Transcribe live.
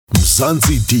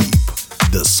Mzansi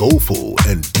Deep, the soulful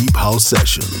and deep house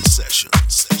sessions.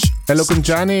 Hello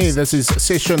Kunjani, this is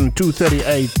session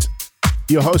 238.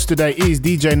 Your host today is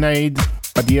DJ Nade,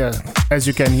 but yeah, as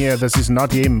you can hear, this is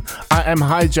not him. I am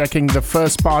hijacking the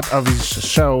first part of his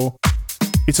show.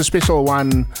 It's a special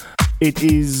one. It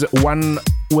is one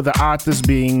with the artist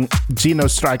being Gino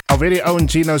Strike, our very own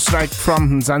Gino Strike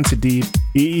from Mzansi Deep.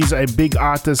 He is a big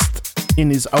artist in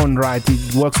his own right.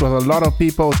 He works with a lot of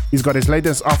people. He's got his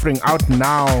latest offering out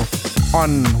now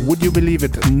on, would you believe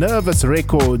it, Nervous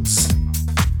Records.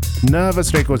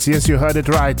 Nervous Records, yes, you heard it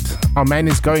right. Our man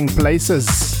is going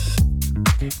places.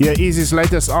 Here is his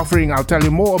latest offering. I'll tell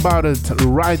you more about it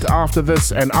right after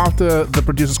this. And after the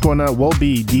Producer's Corner will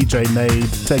be DJ Nade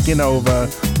taking over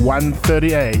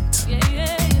 138.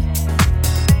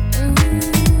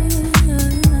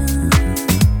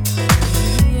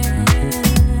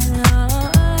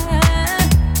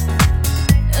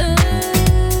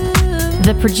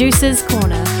 The Producer's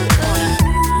Corner.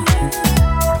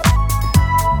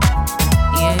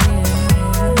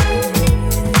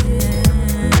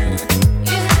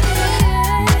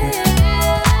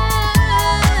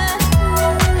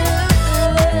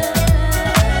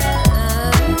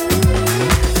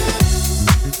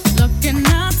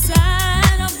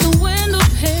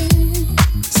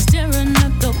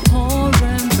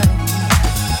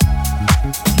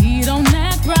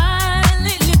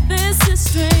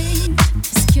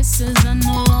 I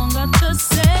know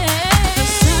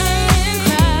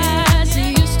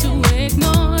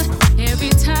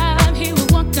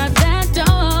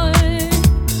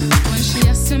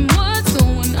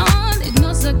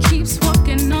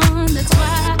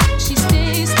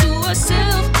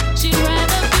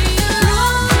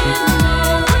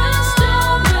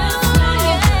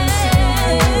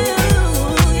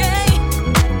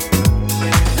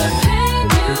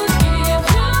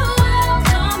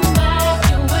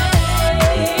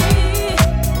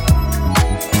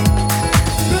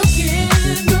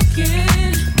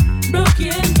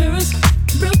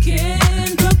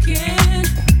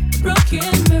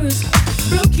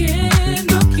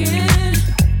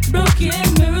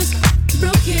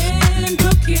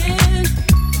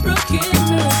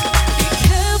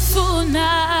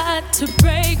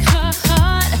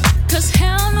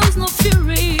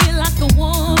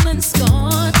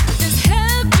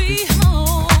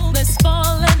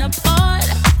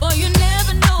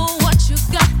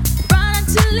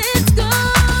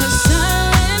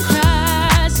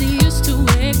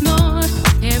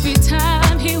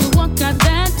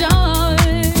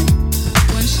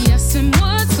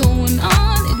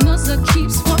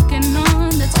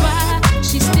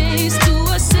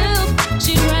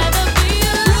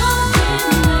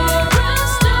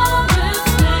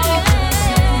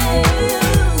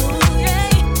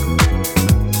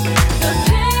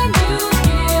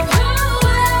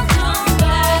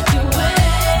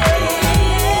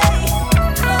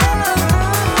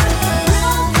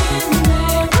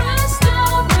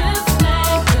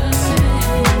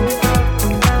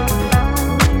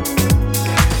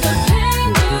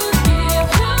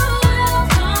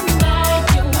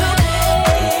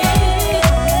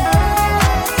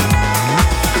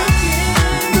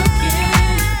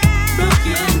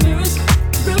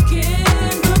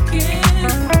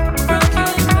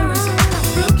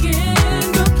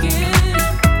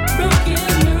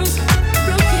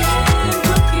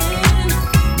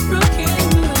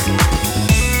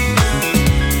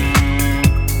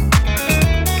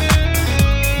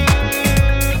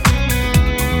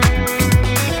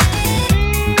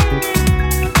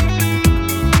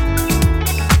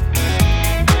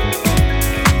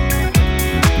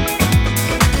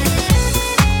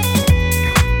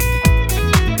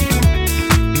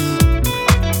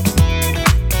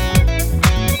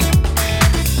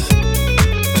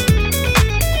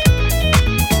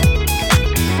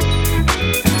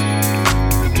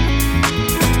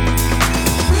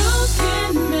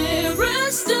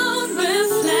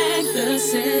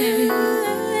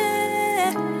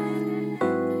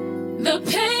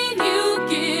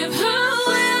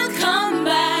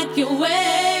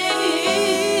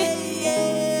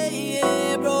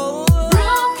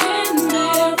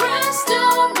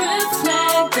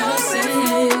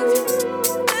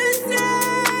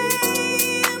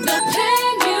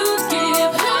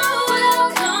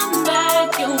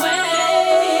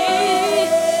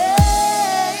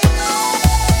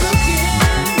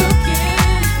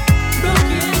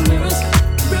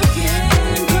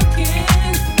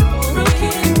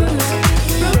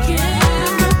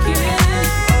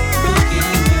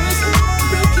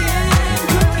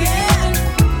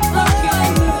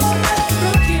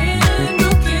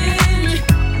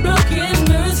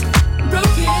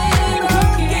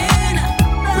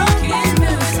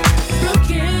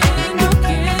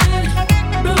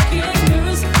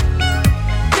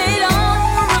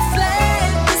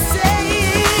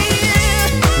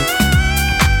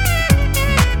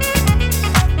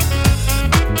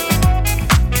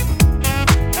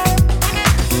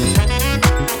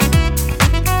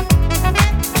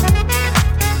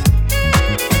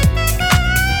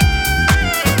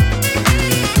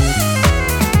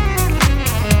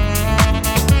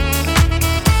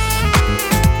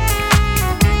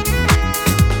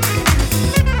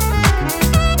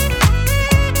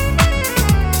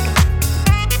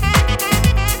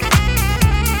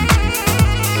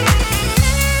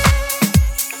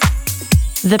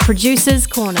The Producer's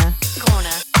Corner.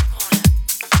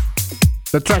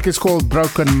 The track is called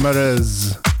Broken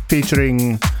Mirrors,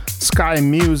 featuring Sky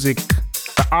Music.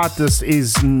 The artist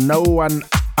is no one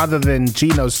other than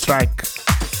Gino Strike,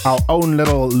 our own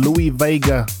little Louis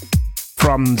Vega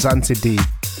from Mzansi Deep.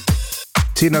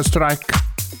 Gino Strike,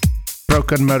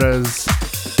 Broken Mirrors,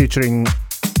 featuring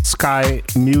Sky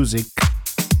Music.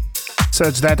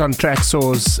 Search that on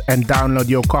Traxsource and download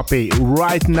your copy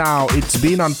right now. It's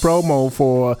been on promo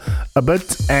for a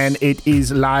bit and it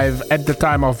is live at the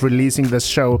time of releasing this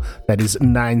show. That is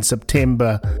 9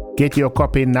 September. Get your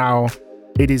copy now.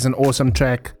 It is an awesome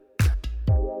track.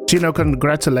 Gino,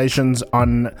 congratulations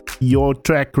on your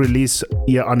track release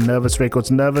here on Nervous Records.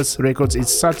 Nervous Records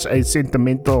is such a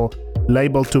sentimental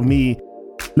label to me.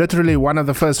 Literally one of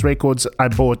the first records I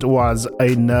bought was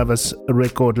a Nervous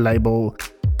record label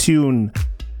tune.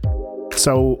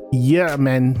 So yeah,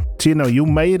 man, Gino, you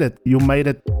made it. You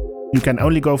can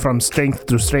only go from strength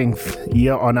to strength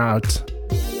year on out.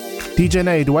 DJ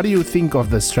Nade, what do you think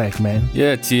of this track, man?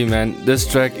 Yeah, T, man, this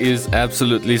track is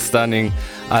absolutely stunning.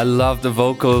 I love the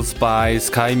vocals by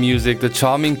Sky Music, the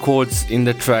charming chords in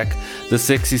the track, the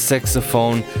sexy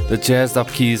saxophone, the jazzed up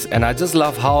keys, and I just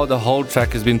love how the whole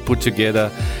track has been put together.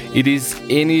 It is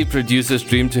any producer's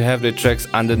dream to have their tracks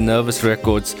under Nervous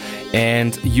Records,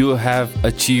 and you have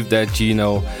achieved that,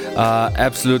 Gino.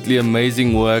 Absolutely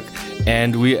amazing work,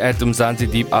 and we at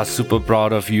Mzansi Deep are super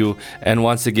proud of you, and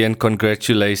once again,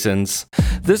 congratulations.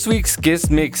 This week's guest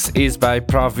mix is by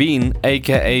Praveen,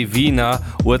 aka Vina,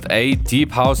 with a deep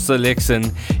house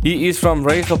selection. He is from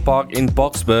Rachel Park in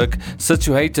Boksburg,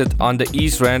 situated on the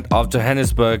east rand of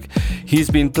Johannesburg. He's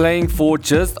been playing for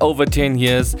just over 10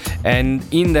 years, and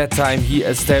in that time he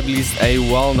established a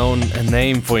well-known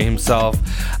name for himself.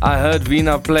 I heard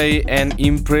Vina play an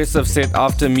impressive set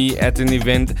after me at an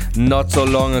event not so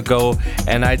long ago,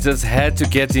 and I just had to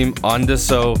get him on the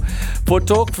show. For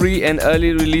talk-free and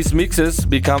early release mixes,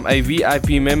 become a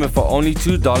VIP member for only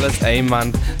 $2 a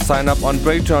month. Sign up on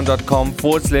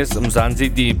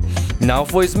patreon.com/Mzansi Deep. Now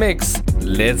for his mix,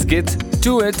 let's get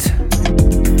to it.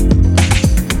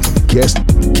 Guest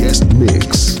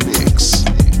mix.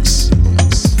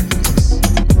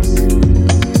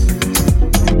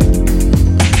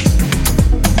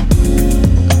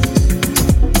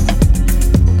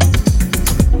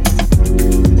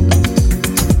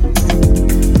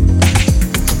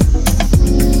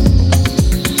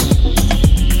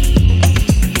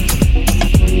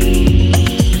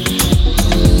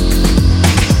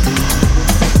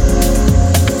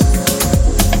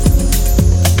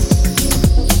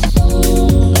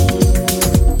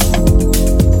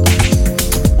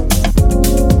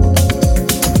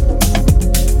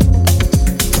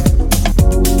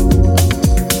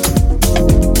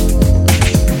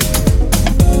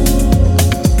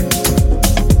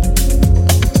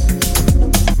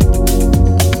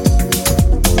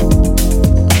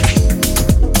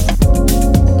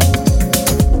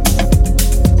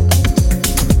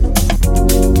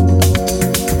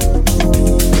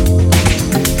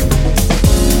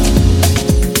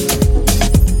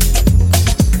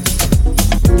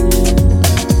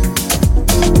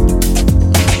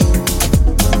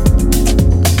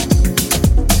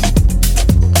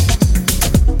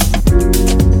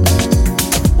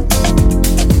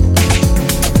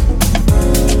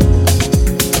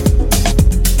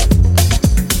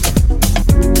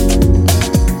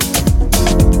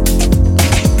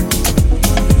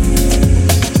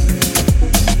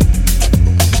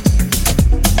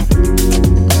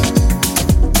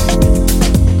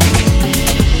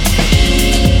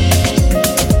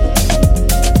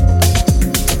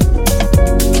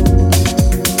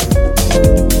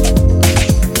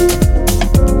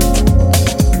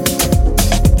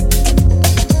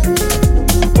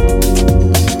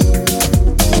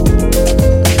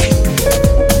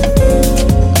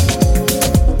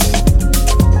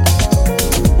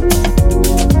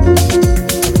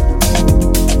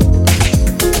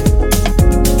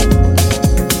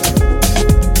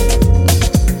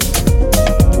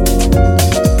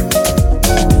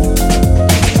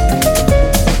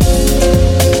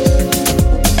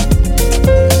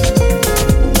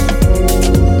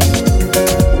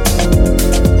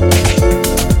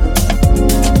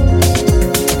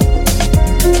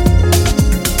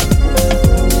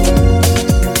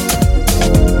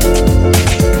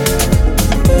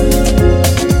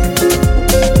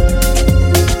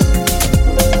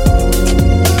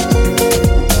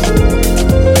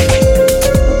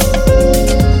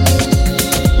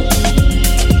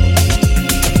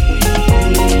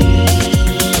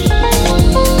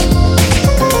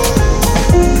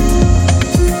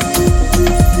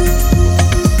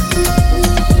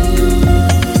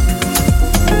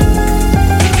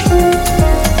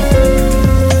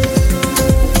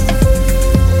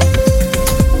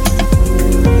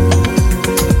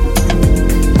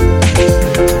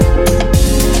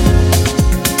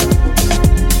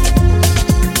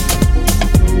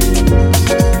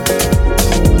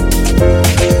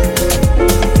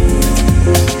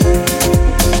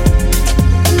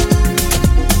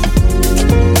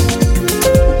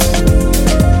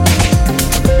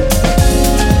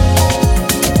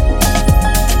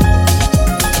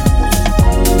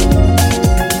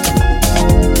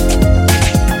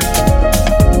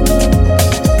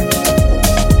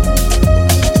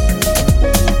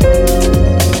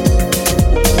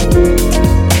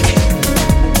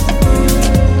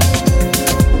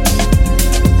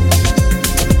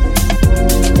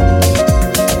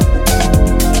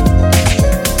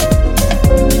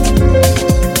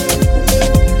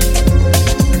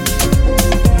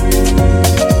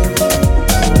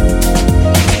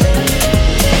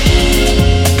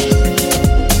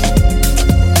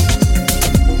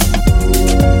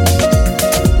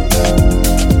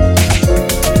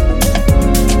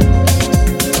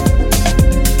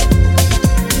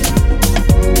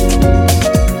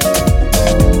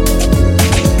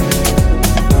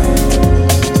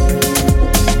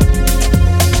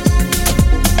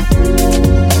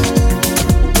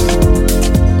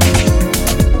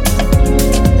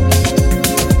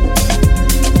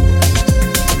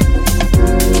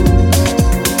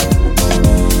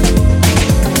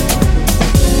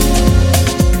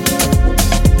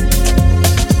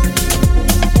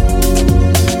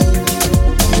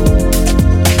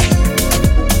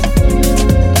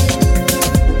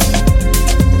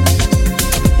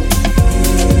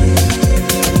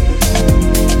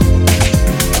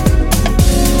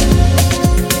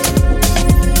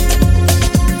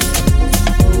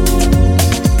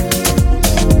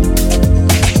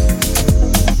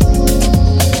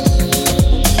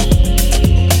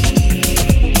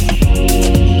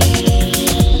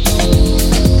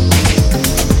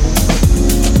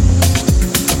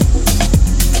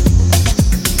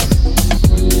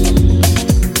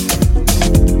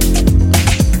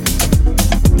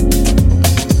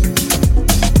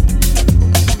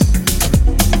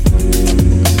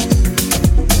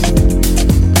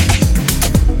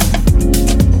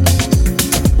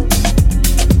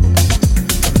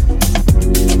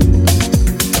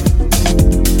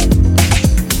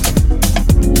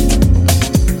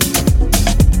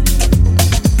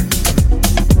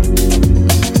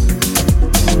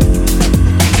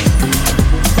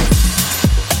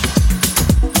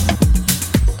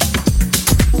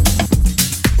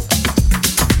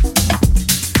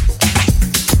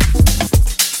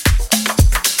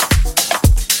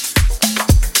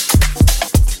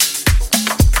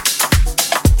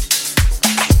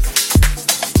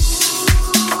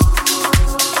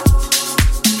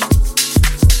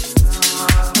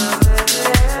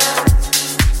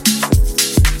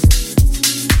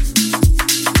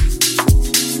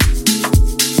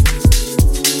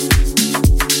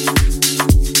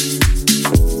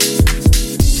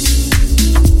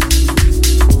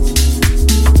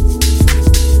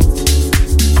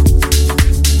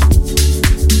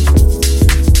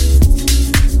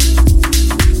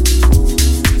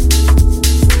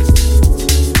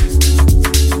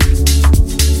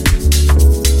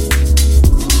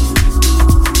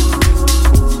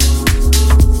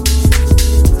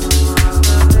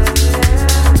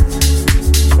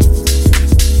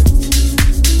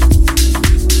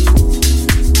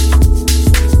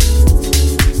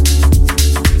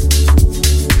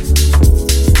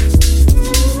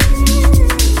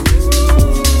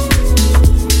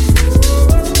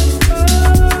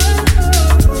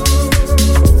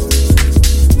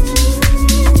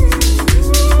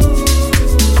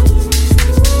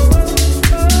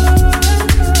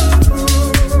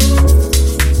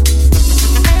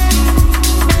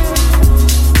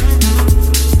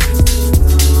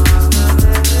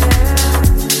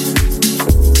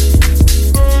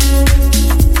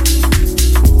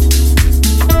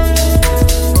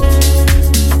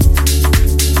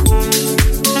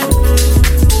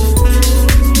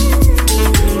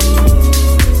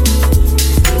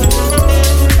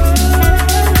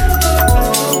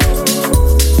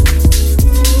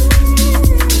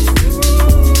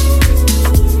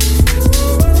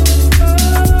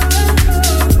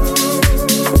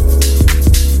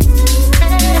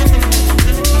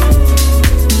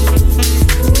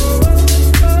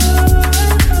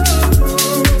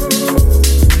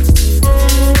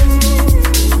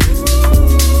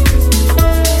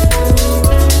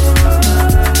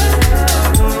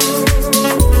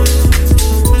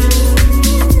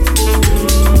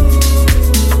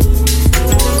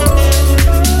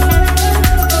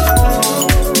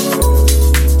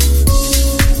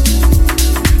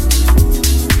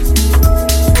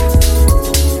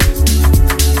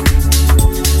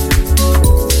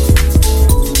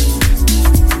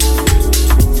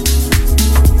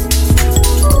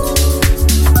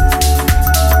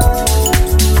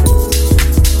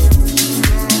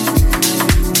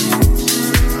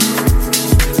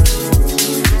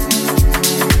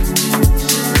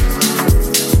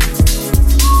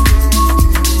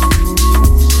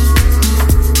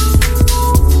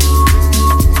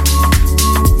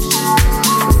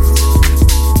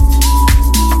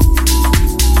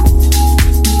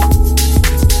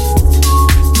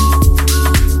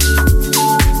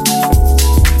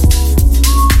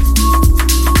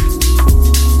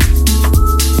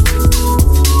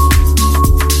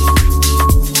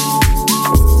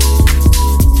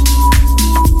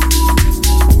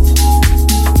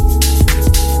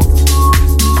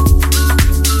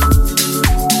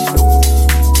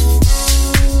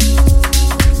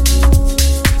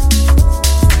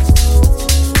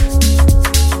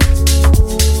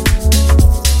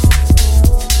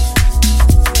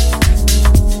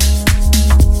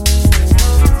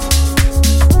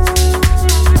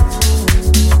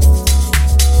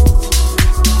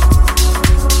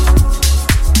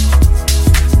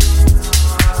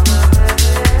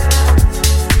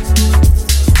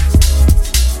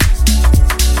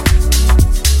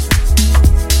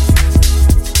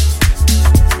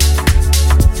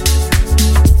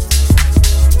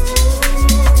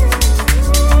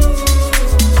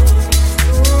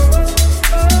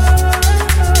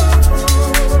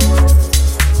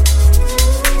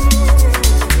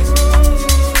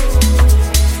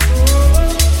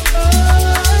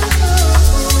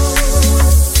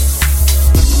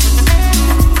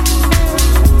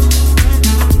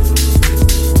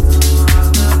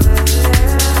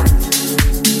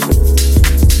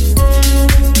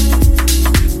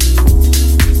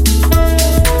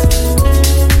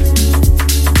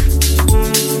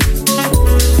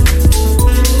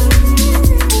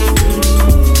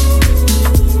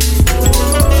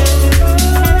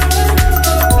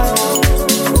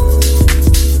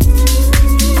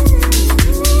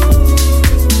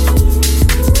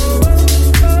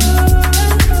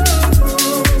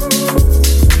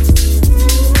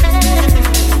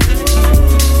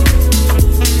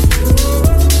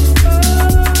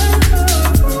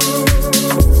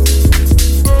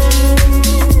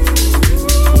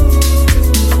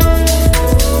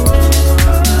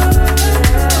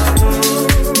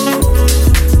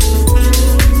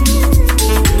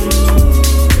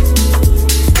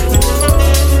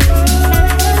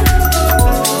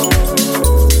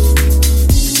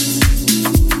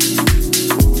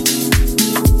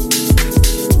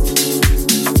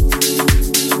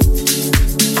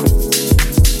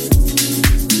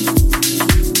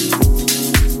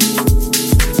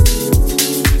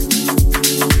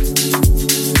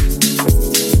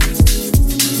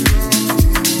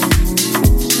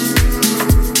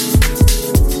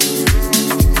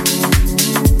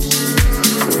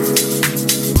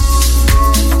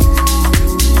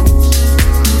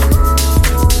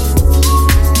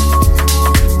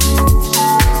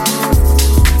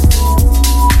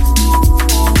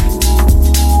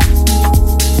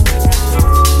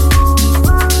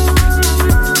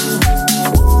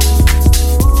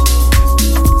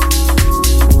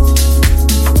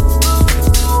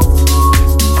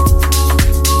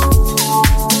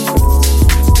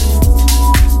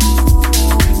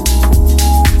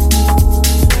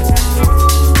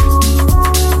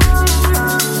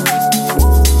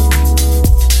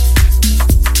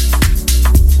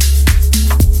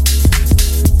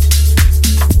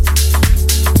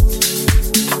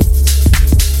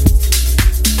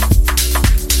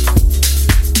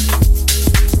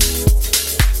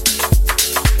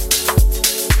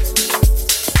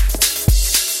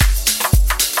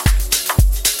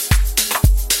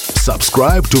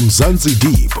 Subscribe to Mzansi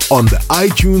Deep on the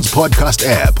iTunes podcast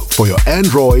app for your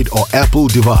Android or Apple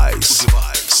device.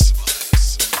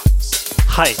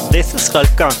 Hi, this is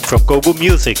Ralf Gang from Gogo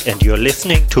Music and you're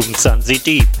listening to Mzansi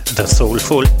Deep, the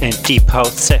soulful and deep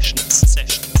house sessions.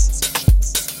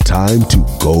 Time to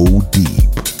go deep.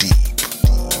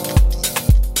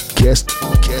 Guest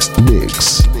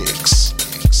mix.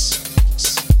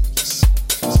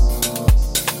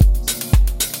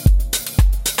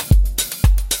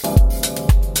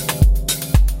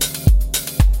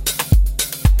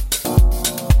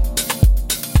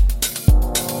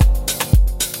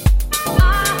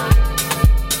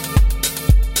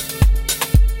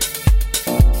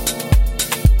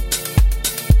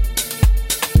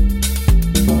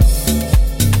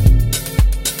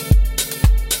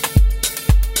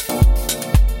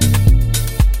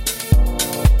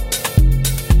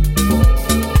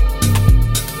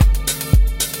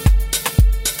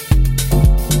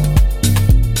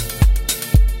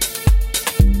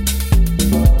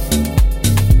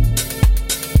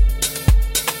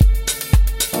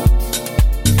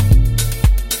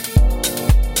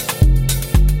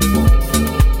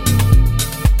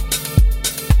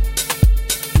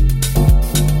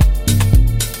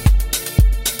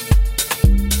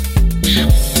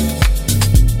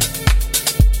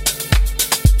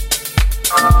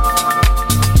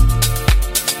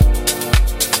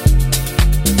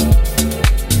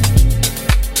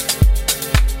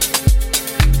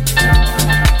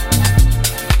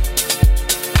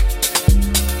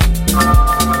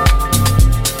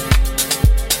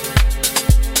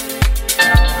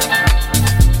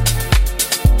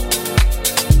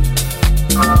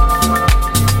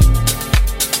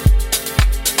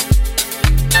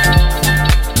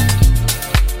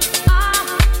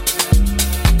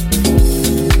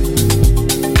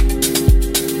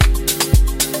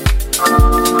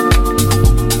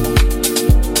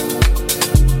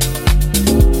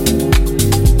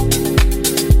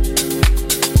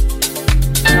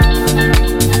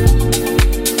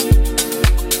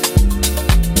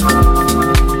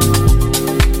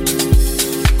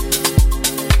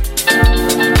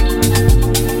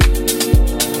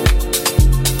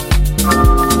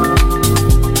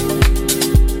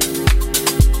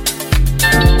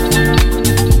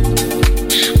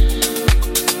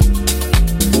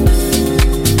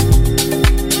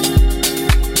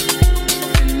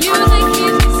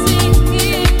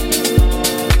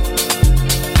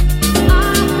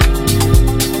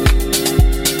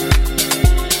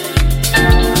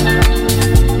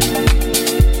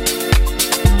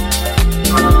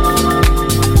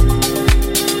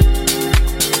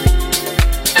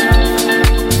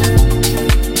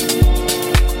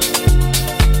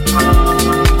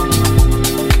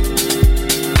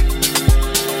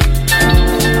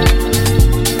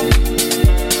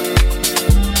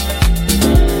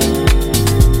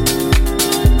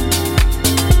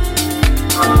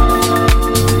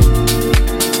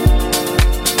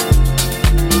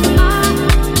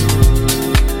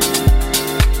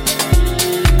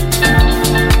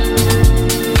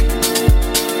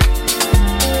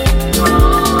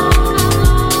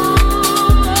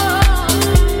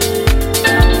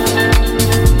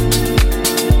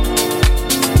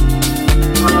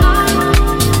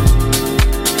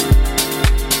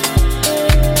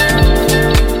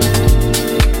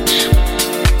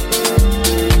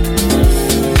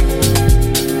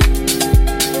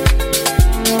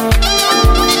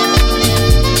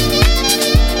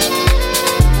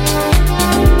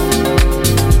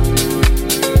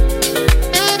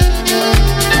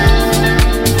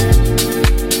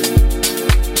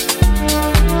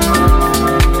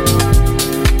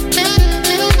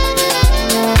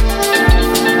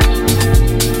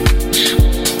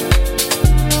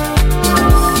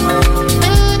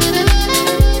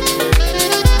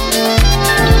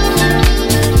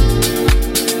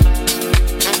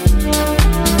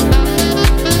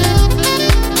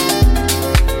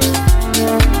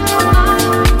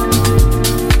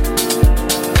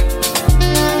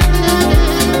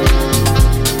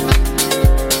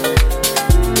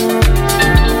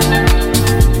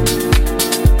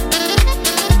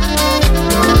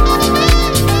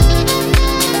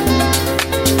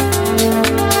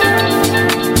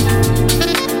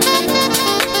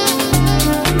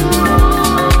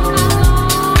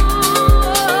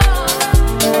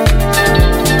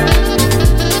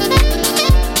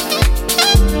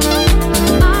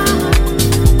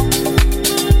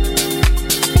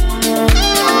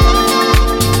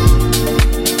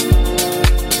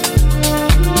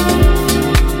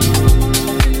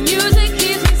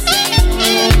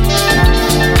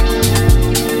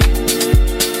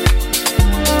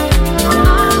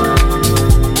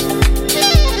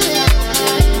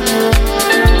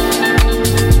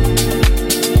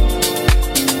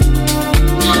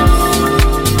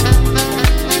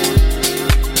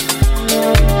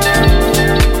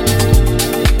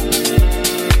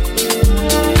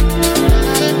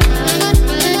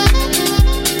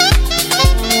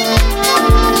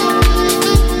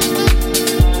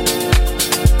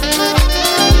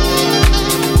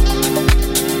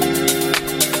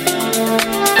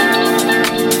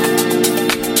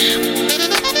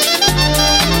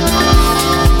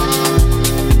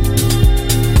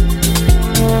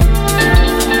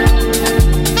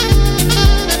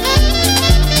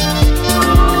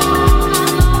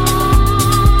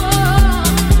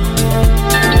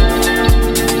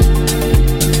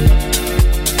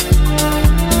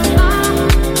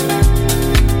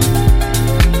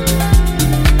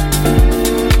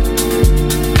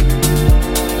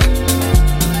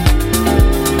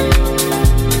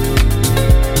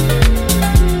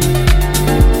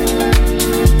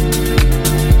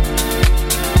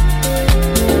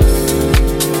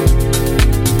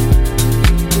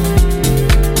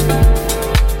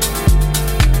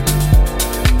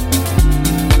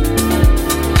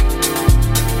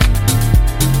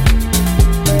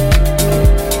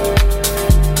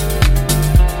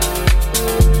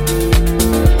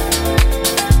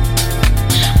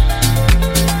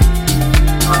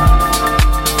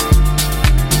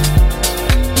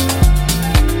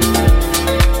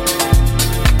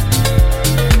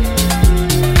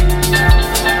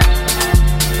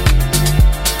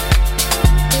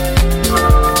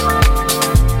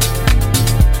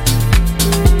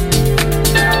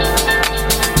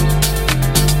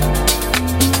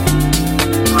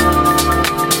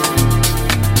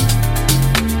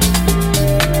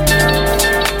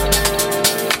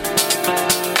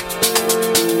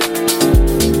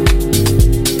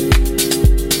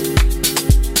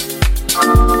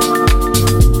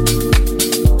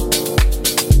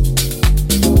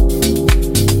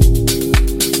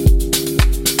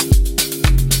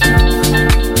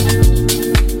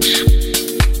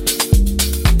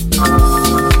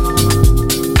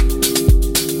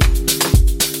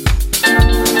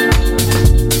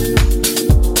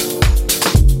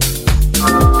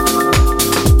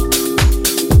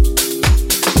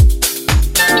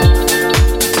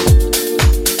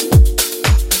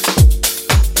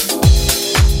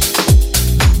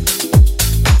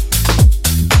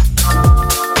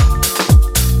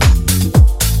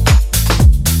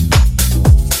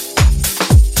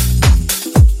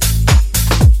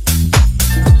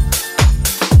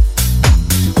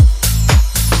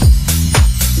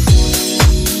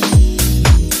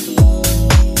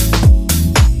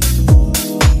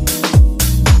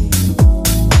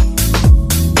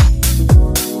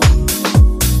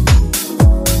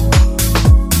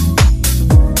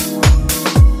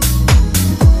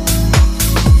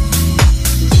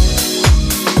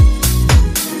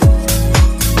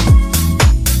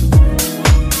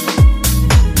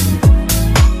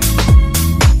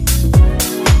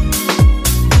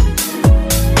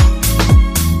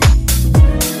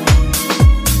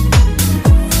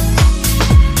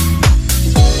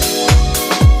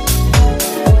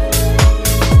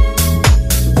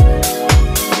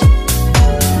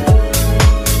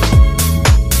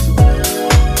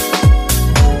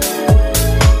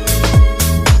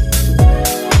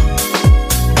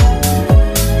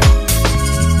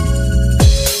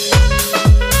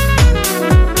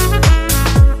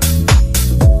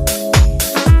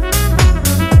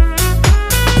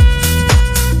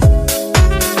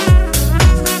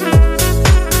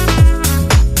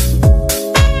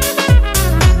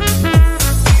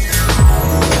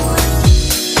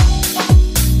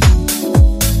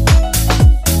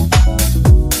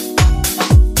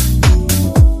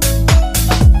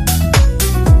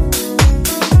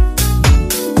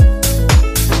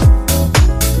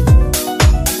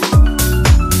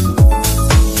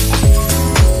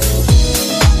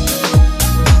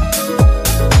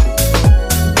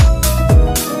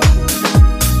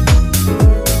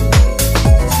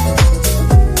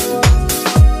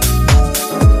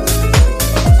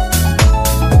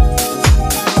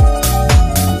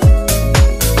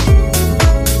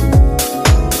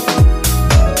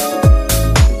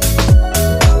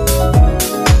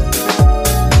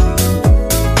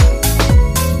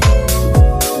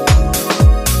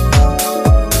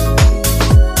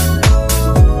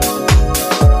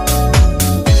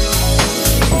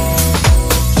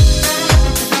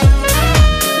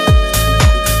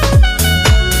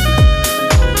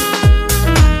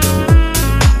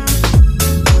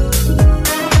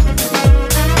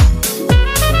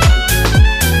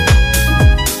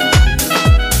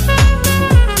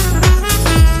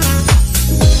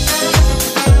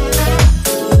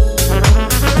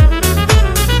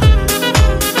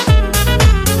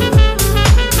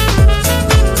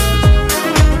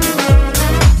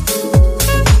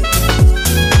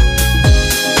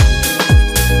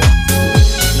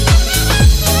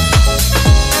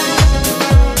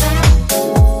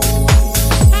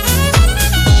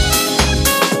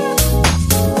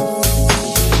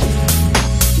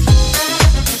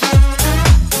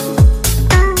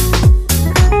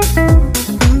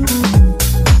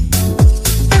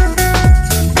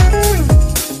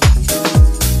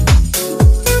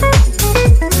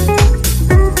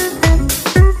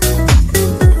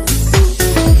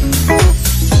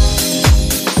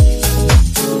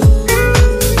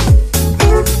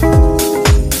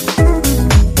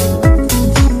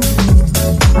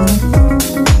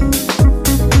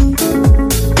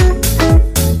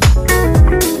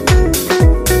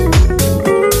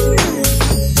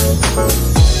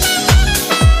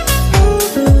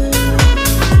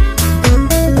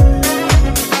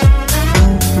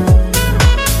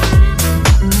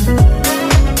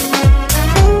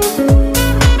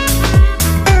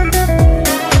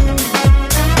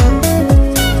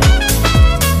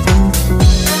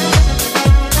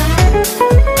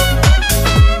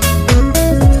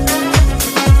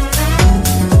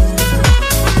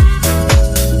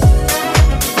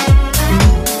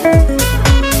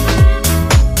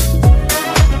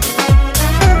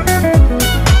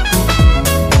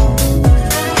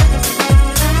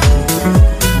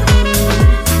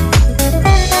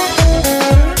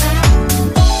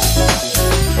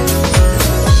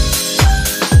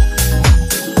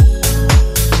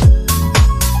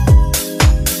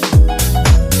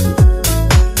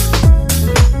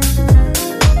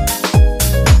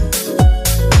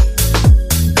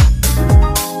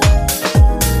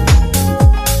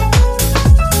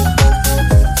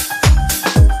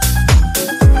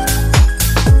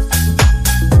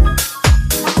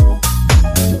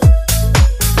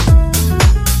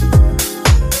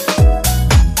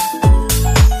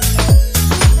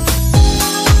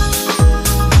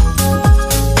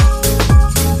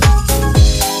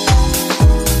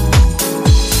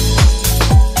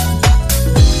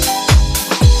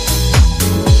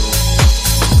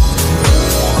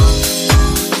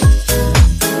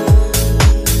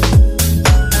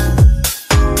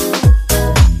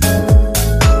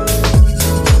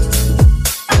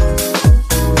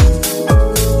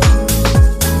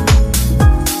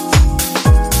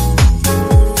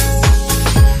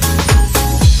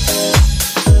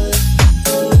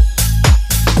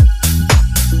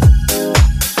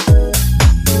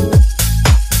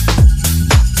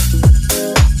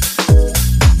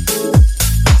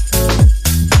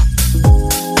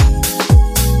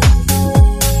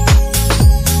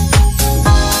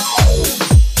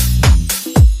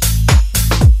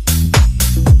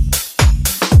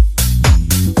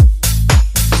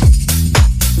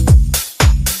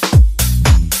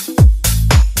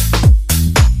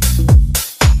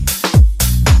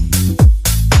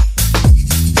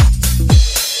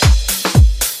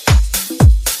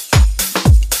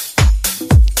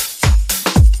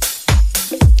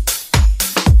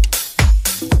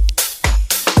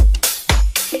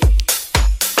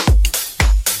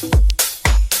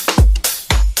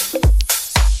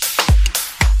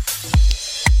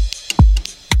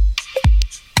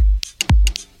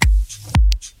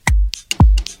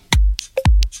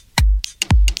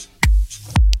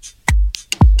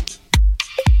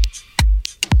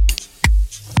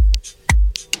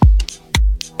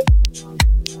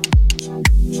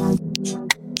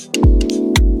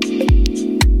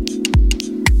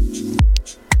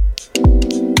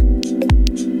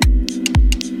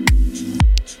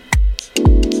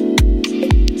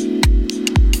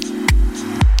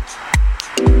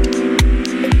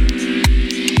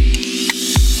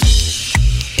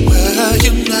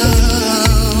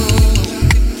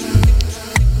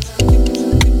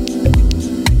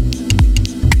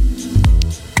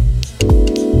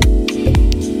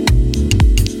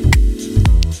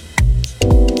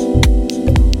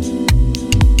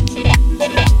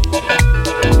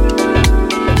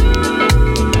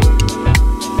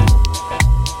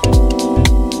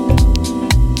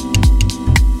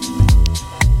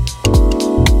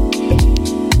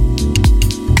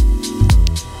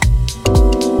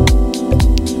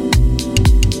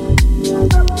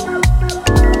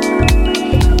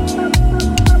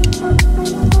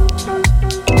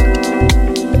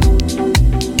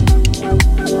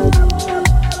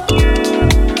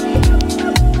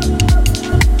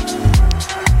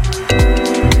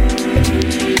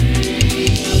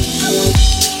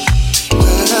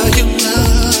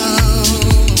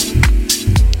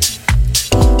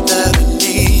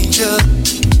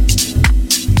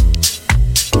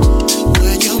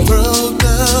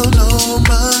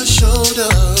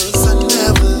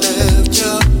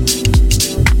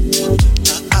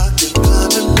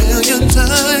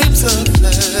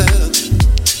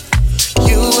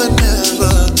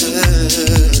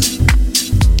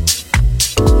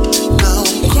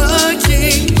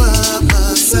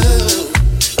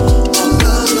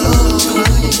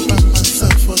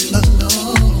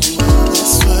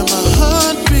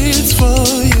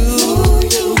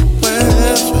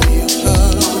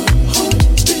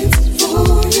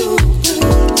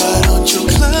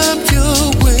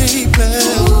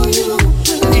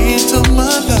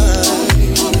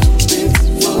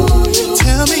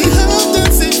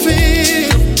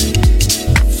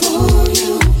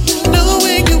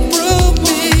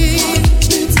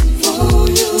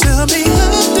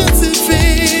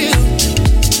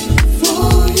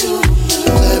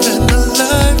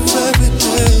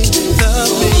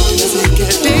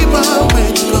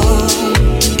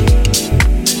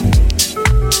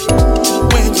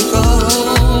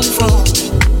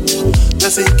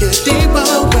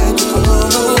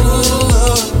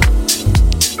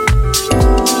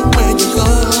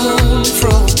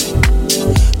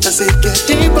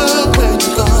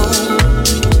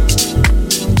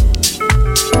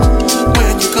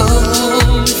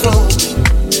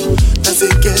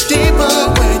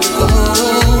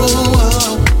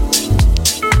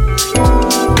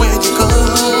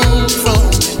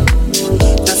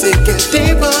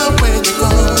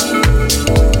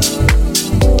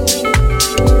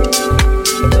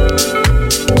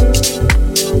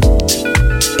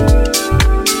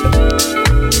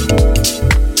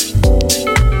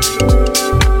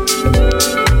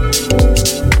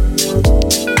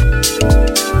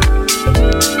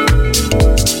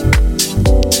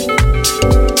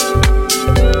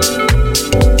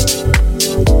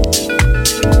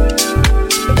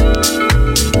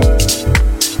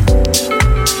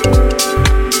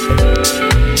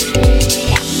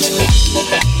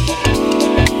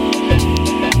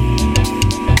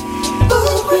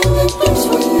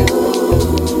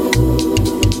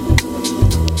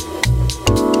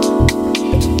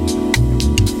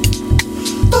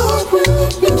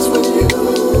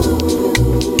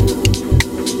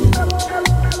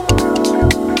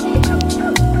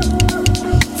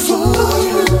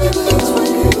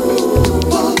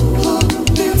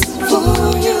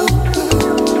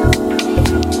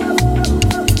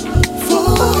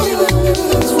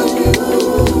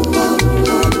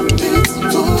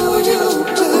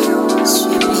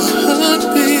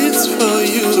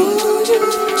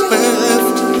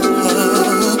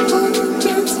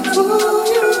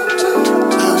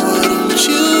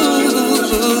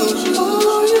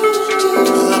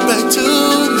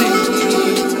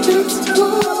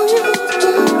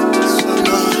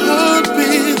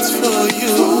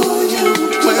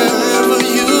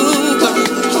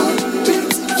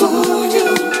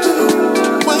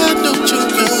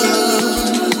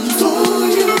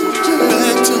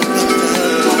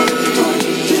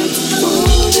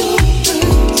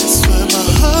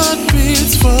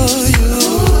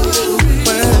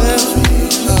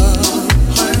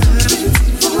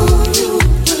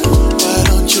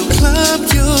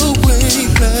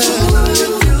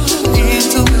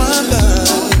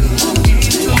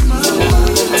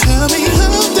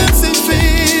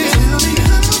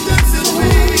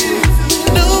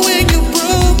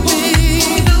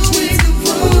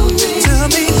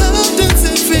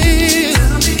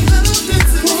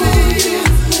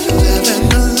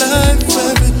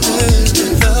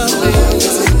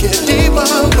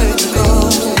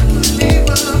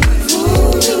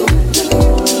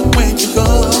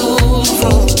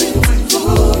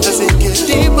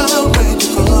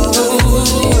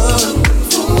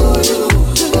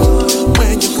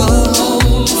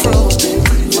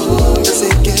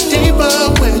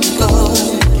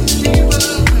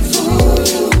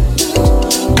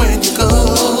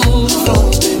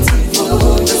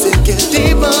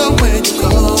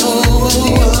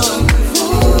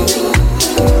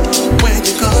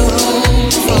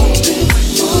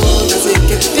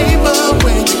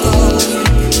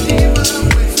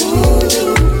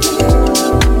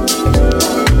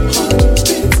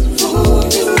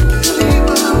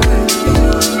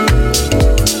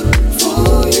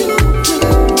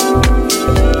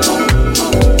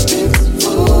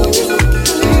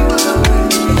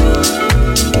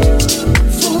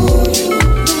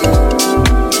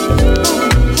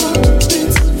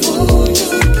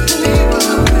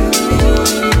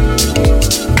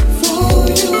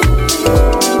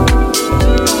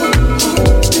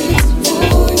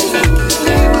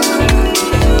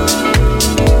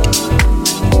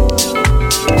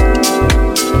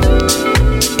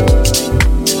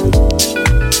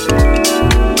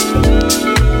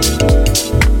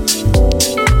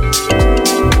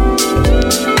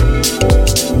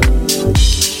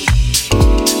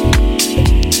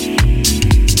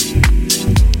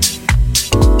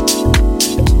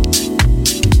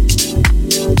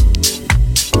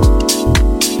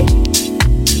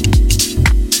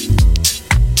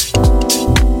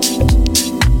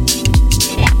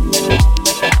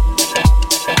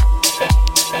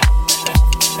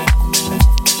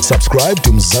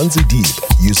 Mzansi Deep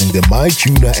using the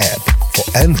MyTuner app for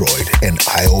Android and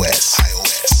iOS.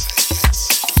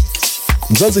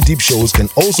 Mzansi Deep shows can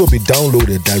also be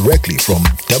downloaded directly from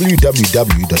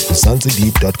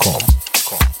www.mzansideep.com.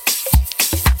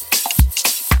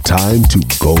 Time to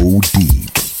go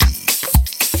deep.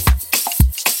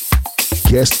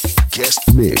 Guest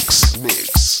mix.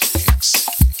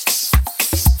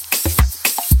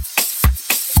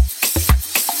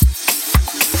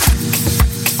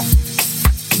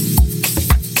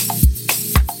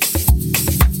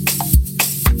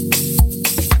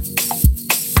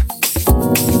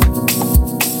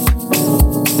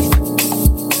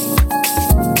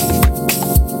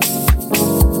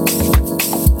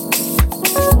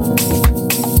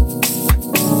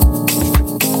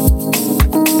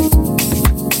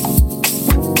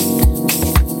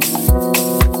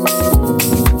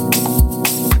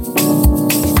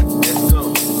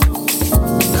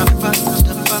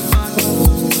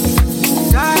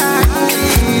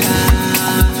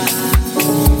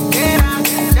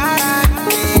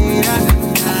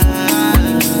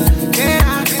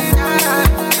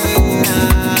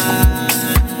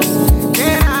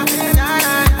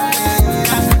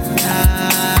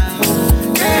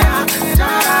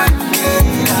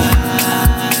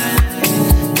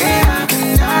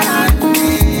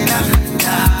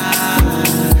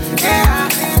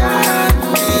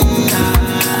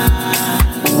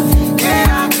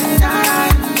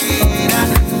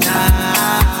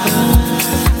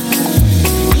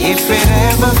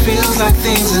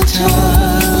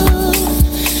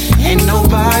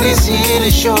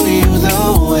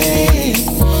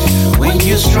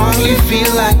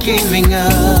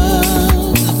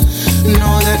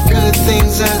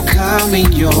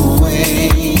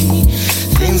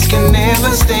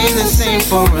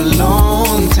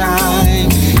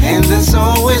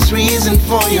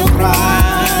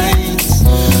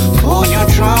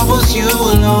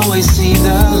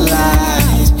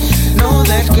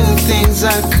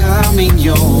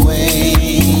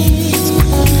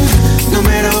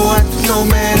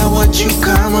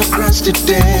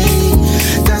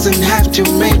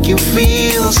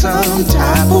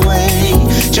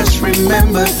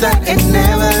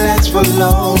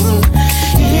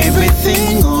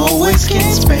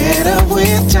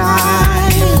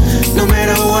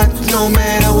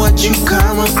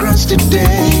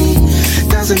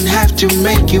 To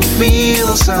make you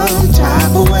feel some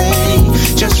type of way.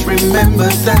 Just remember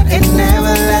that it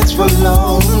never lasts for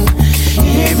long.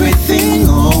 Everything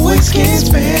always gets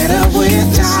better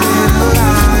with time. This little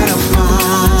light of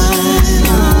mine,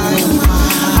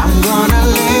 I'm gonna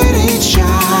let it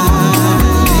shine.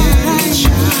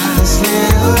 This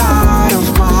little light of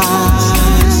mine,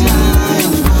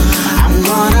 I'm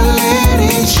gonna let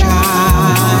it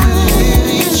shine.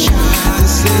 This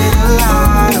little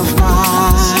light of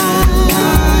mine,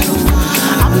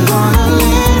 I'm gonna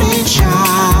let it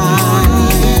shine.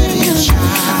 This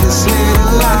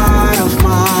little light of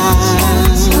mine,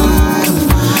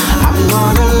 I'm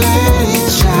gonna let it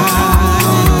shine.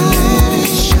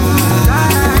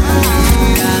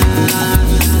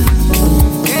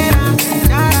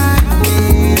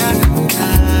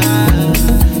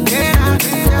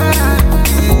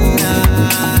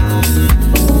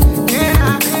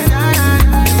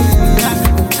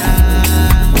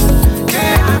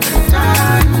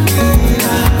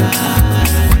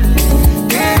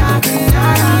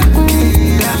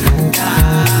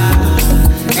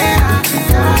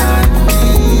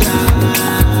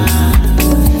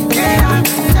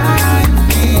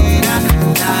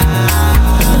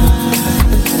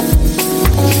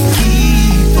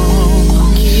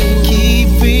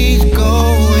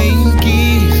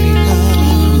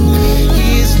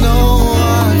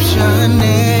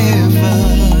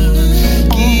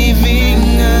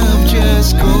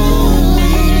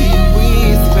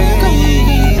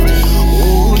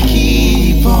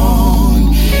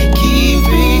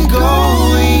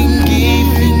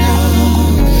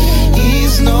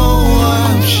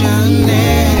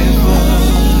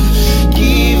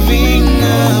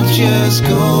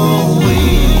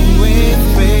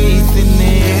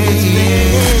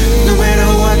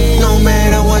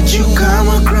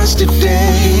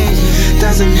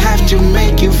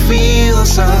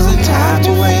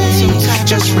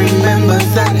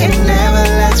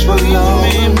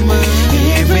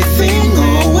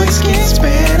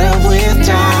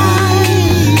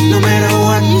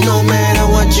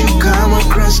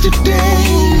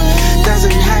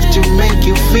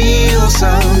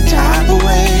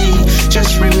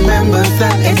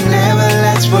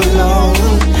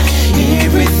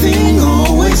 Everything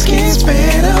always gets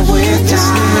better with time.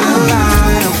 This little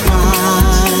light of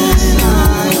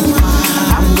mine,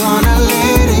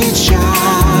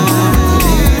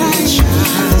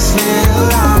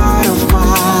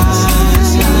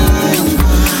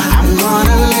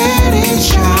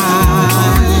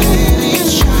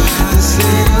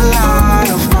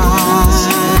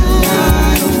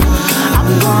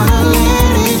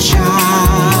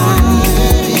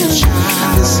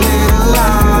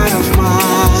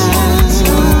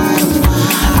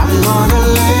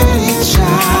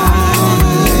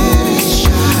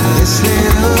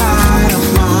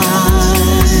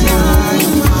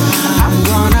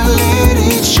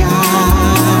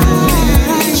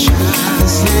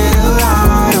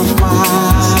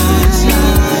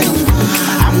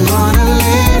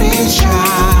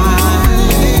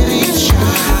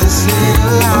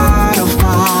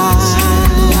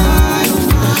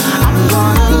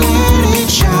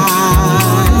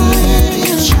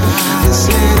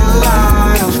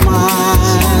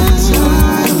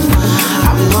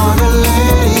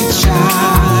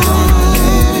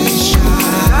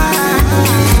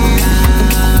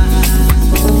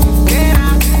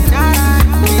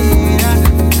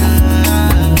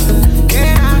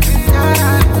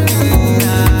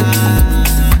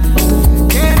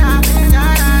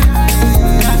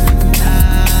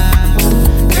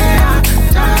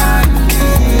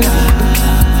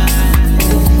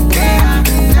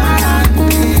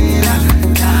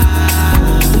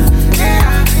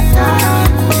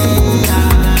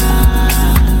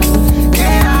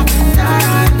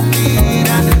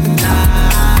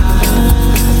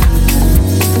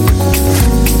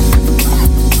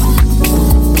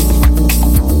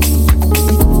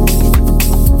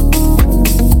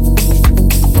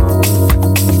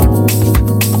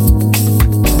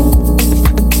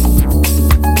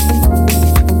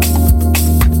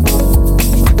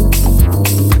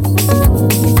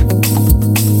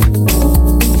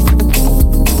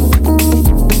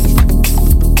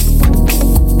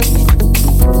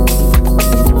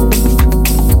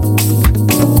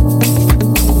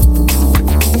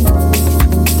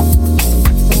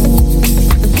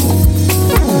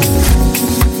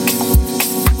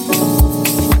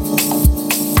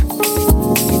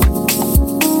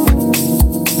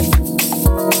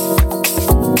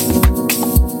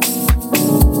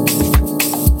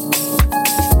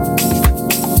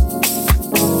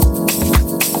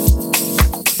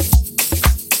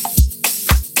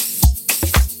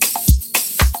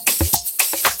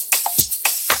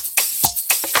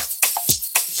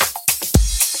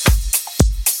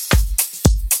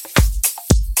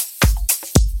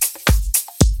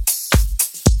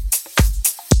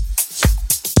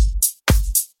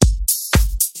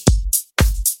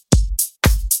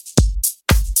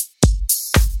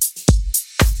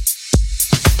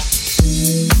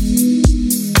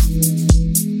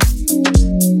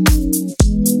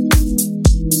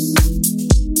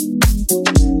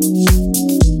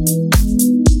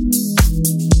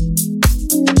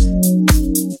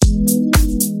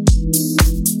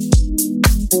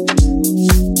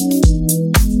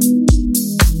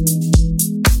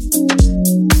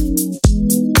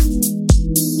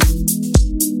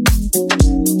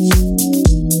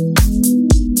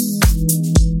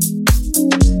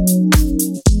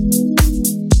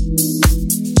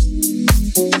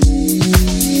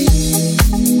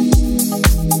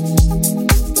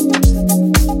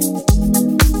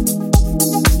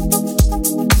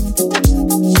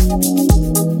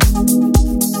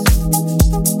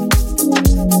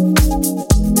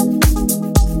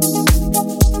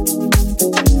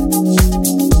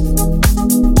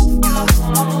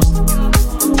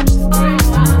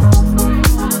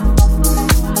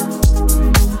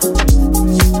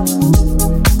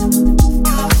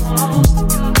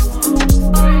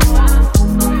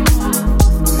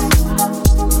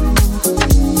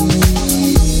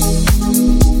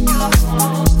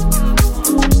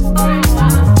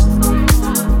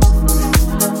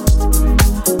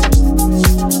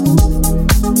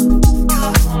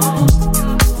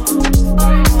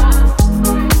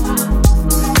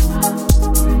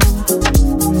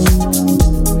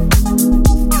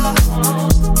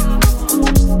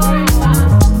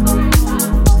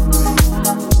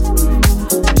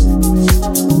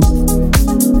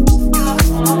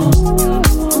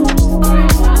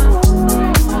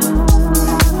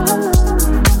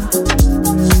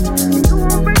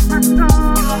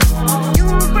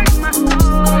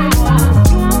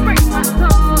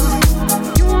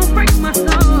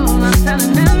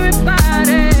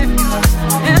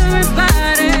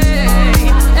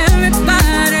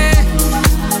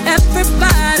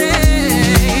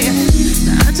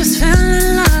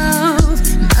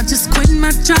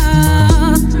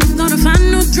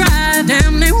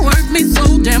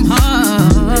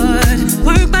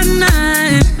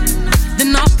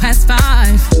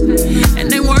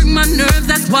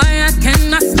 why I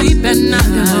cannot sleep at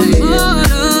night.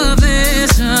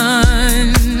 Motivation.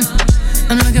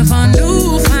 I'm looking for a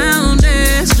new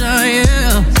foundation,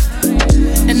 yeah.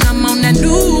 And I'm on that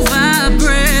new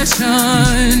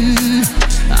vibration.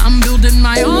 I'm building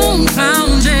my own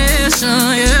foundation,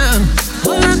 yeah.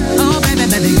 Hold on, oh baby,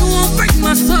 baby, you won't break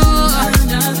my soul.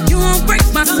 You won't break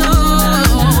my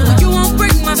soul. You won't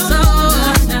break my soul.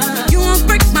 You won't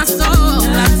break my soul.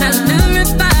 I tell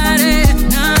everybody,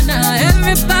 nah, nah,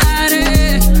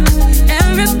 everybody,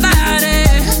 everybody,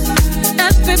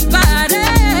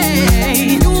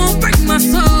 everybody. You won't break my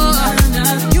soul.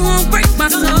 You won't break my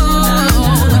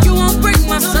soul. You won't break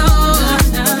my soul.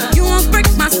 You won't break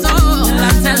my soul. I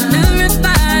tell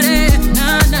everybody,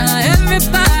 nah, nah,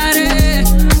 everybody,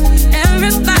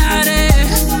 everybody,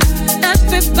 everybody.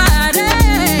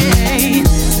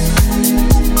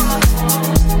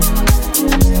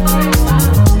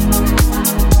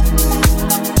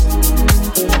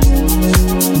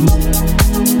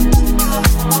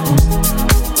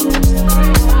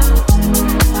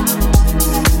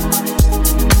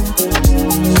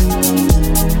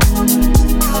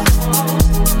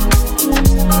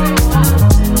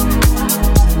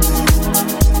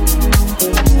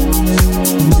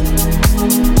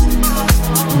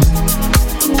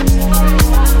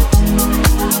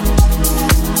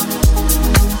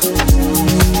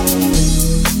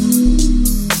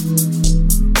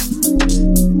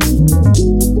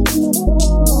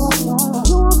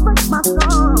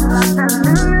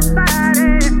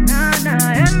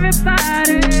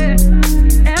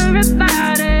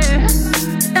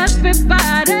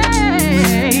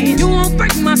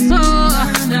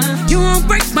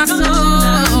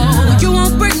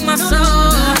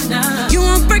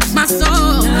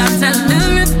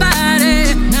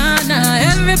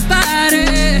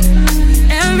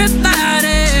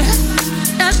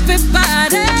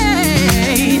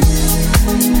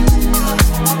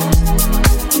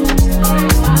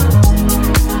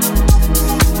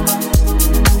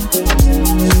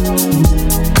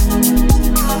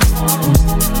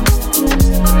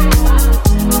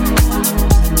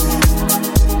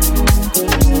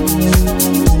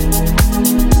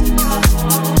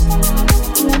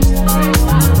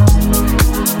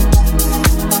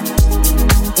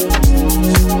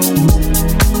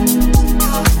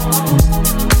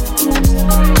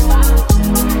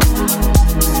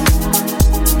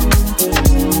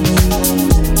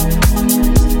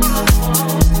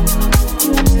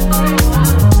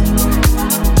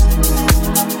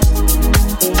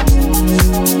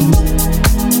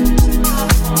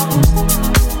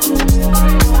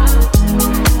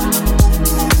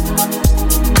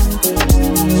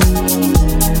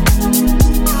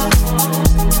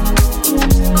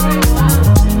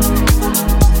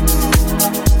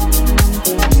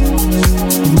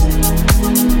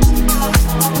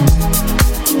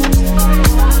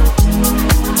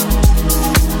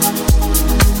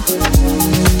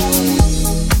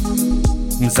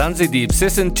 Mzansi Deep,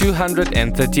 session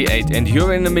 238, and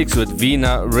you're in the mix with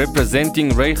Vina,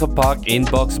 representing Regen Park in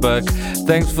Boksburg.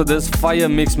 Thanks for this fire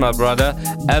mix, my brother.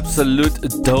 Absolute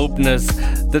dopeness.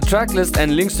 The track list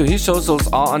and links to his socials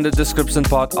are on the description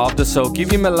part of the show. Give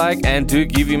him a like and do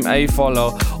give him a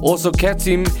follow. Also catch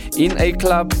him in a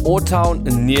club or town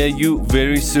near you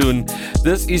very soon.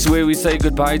 This is where we say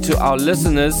goodbye to our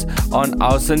listeners on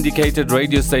our syndicated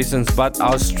radio stations, but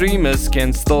our streamers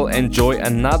can still enjoy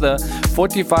another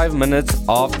 45 minutes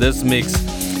of this mix.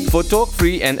 For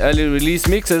talk-free and early release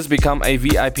mixes, become a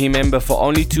VIP member for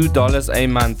only $2 a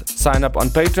month. Sign up on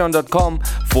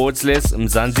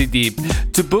patreon.com/Mzansi Deep.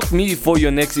 To book me for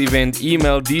your next event,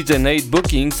 email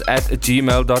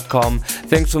djnadebookings@gmail.com.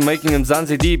 Thanks for making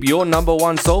Mzansi Deep your number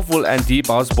one soulful and deep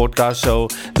house podcast show.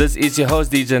 This is your host,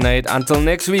 DJ Nade. Until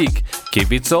next week,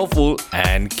 keep it soulful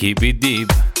and keep it deep.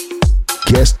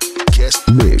 Guest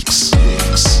mix.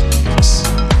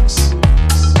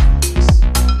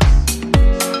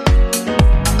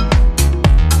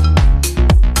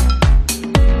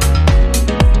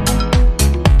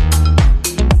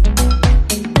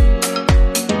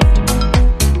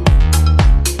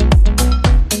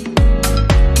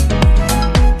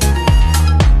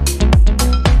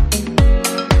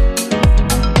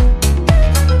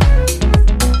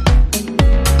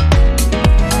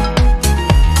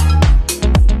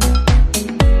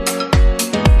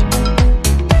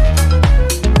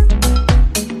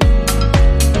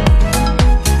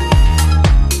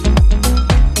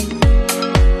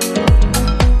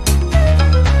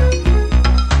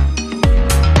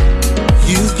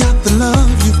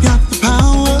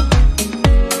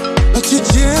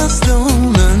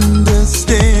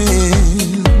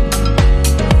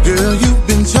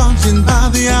 been charging by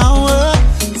the hour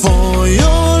for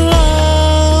your love.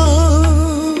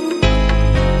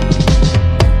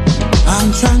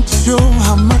 I'm trying to show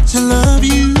how much I love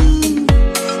you,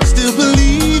 still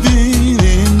believing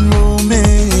in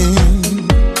romance.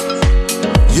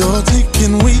 You're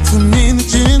taking way too many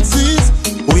chances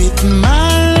with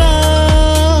my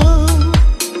love.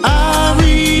 I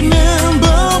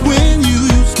remember when you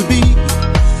used to be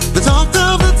the talk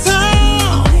of the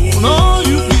town, when all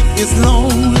you get is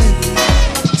lonely.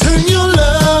 Turn your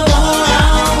love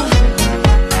around,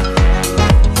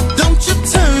 don't you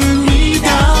turn me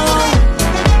down.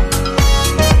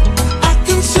 I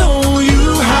can show you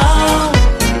how.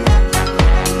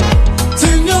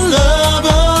 Turn your love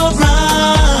around.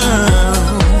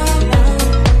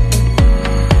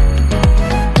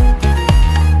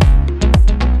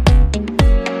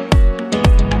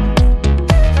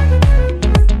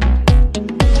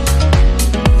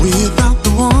 Without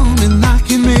the woman I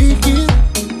can make it,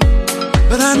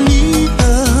 but I need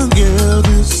a girl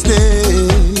to stay.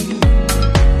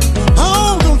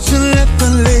 Oh, don't you let the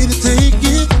lady take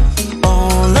it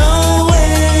all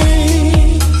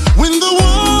away. When the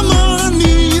woman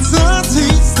needs a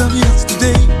taste of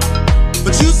yesterday,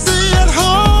 but you stay at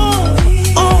home,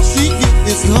 all she gets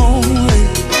is lonely.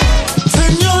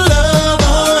 Turn your love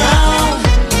around,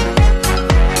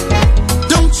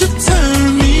 don't you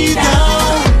turn me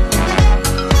down.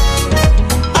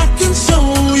 I can show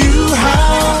you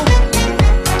how.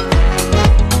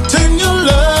 Turn your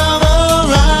love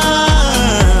around.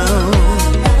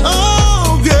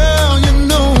 Oh, girl, you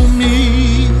know me.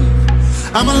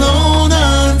 I'm alone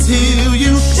until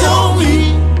you show me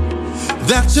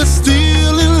that you're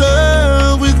still in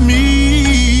love with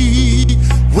me.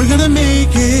 We're gonna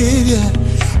make it, yeah.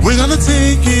 We're gonna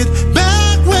take it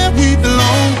back where we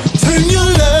belong. Turn your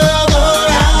love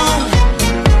around,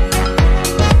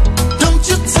 don't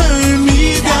you turn me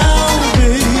down,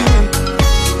 baby.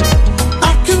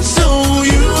 I can show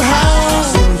you how,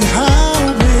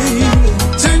 baby.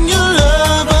 Turn your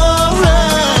love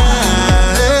around,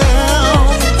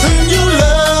 turn your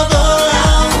love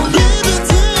around, baby,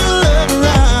 turn your love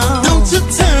around. Don't you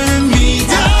turn me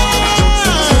down,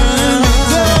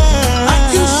 I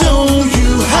can show you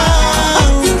how, I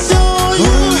can show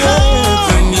you how.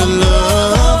 Turn your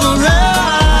love around.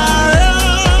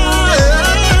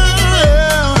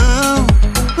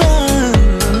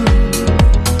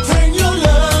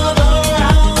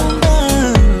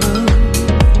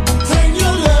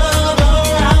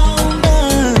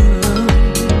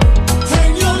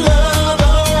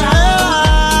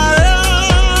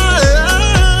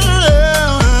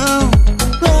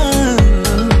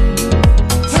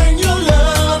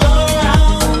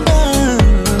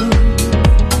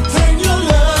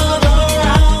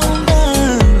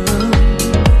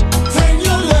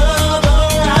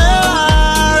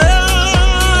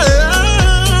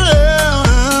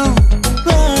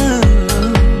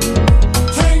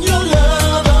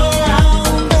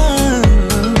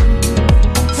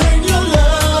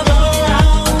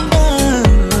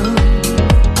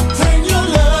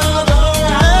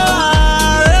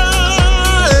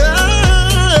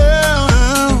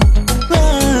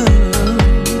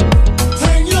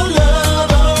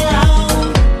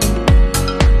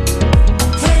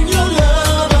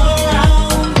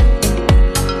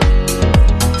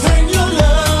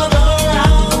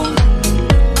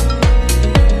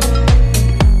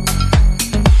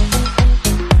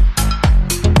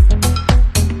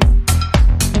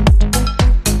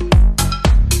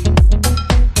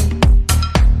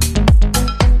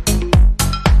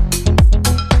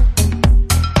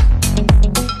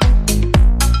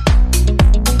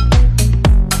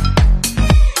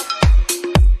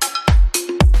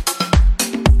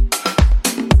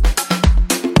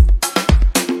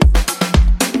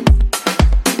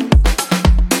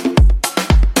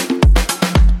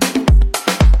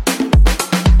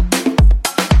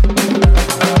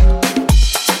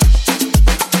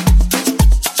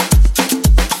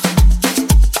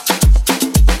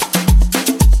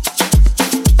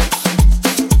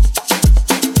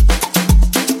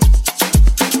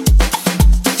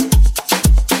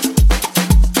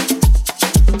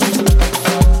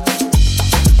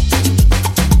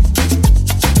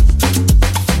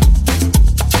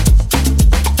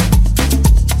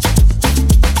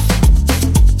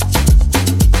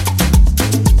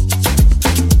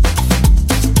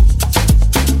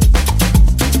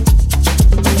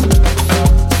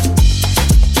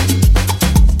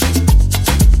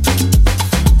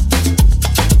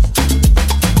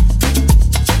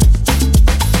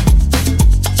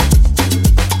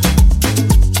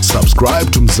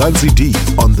 Mzansi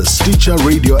Deep on the Stitcher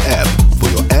Radio app for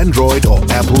your Android or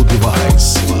Apple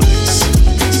device.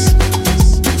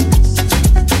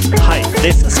 Hi,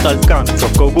 this is Ralf Gang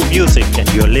from Gogo Music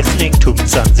and you're listening to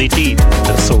Mzansi Deep,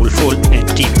 the soulful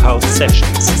and deep house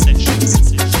sessions.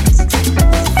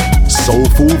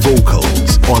 Soulful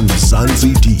vocals on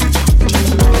Mzansi Deep.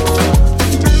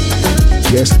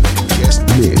 Guest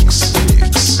mix.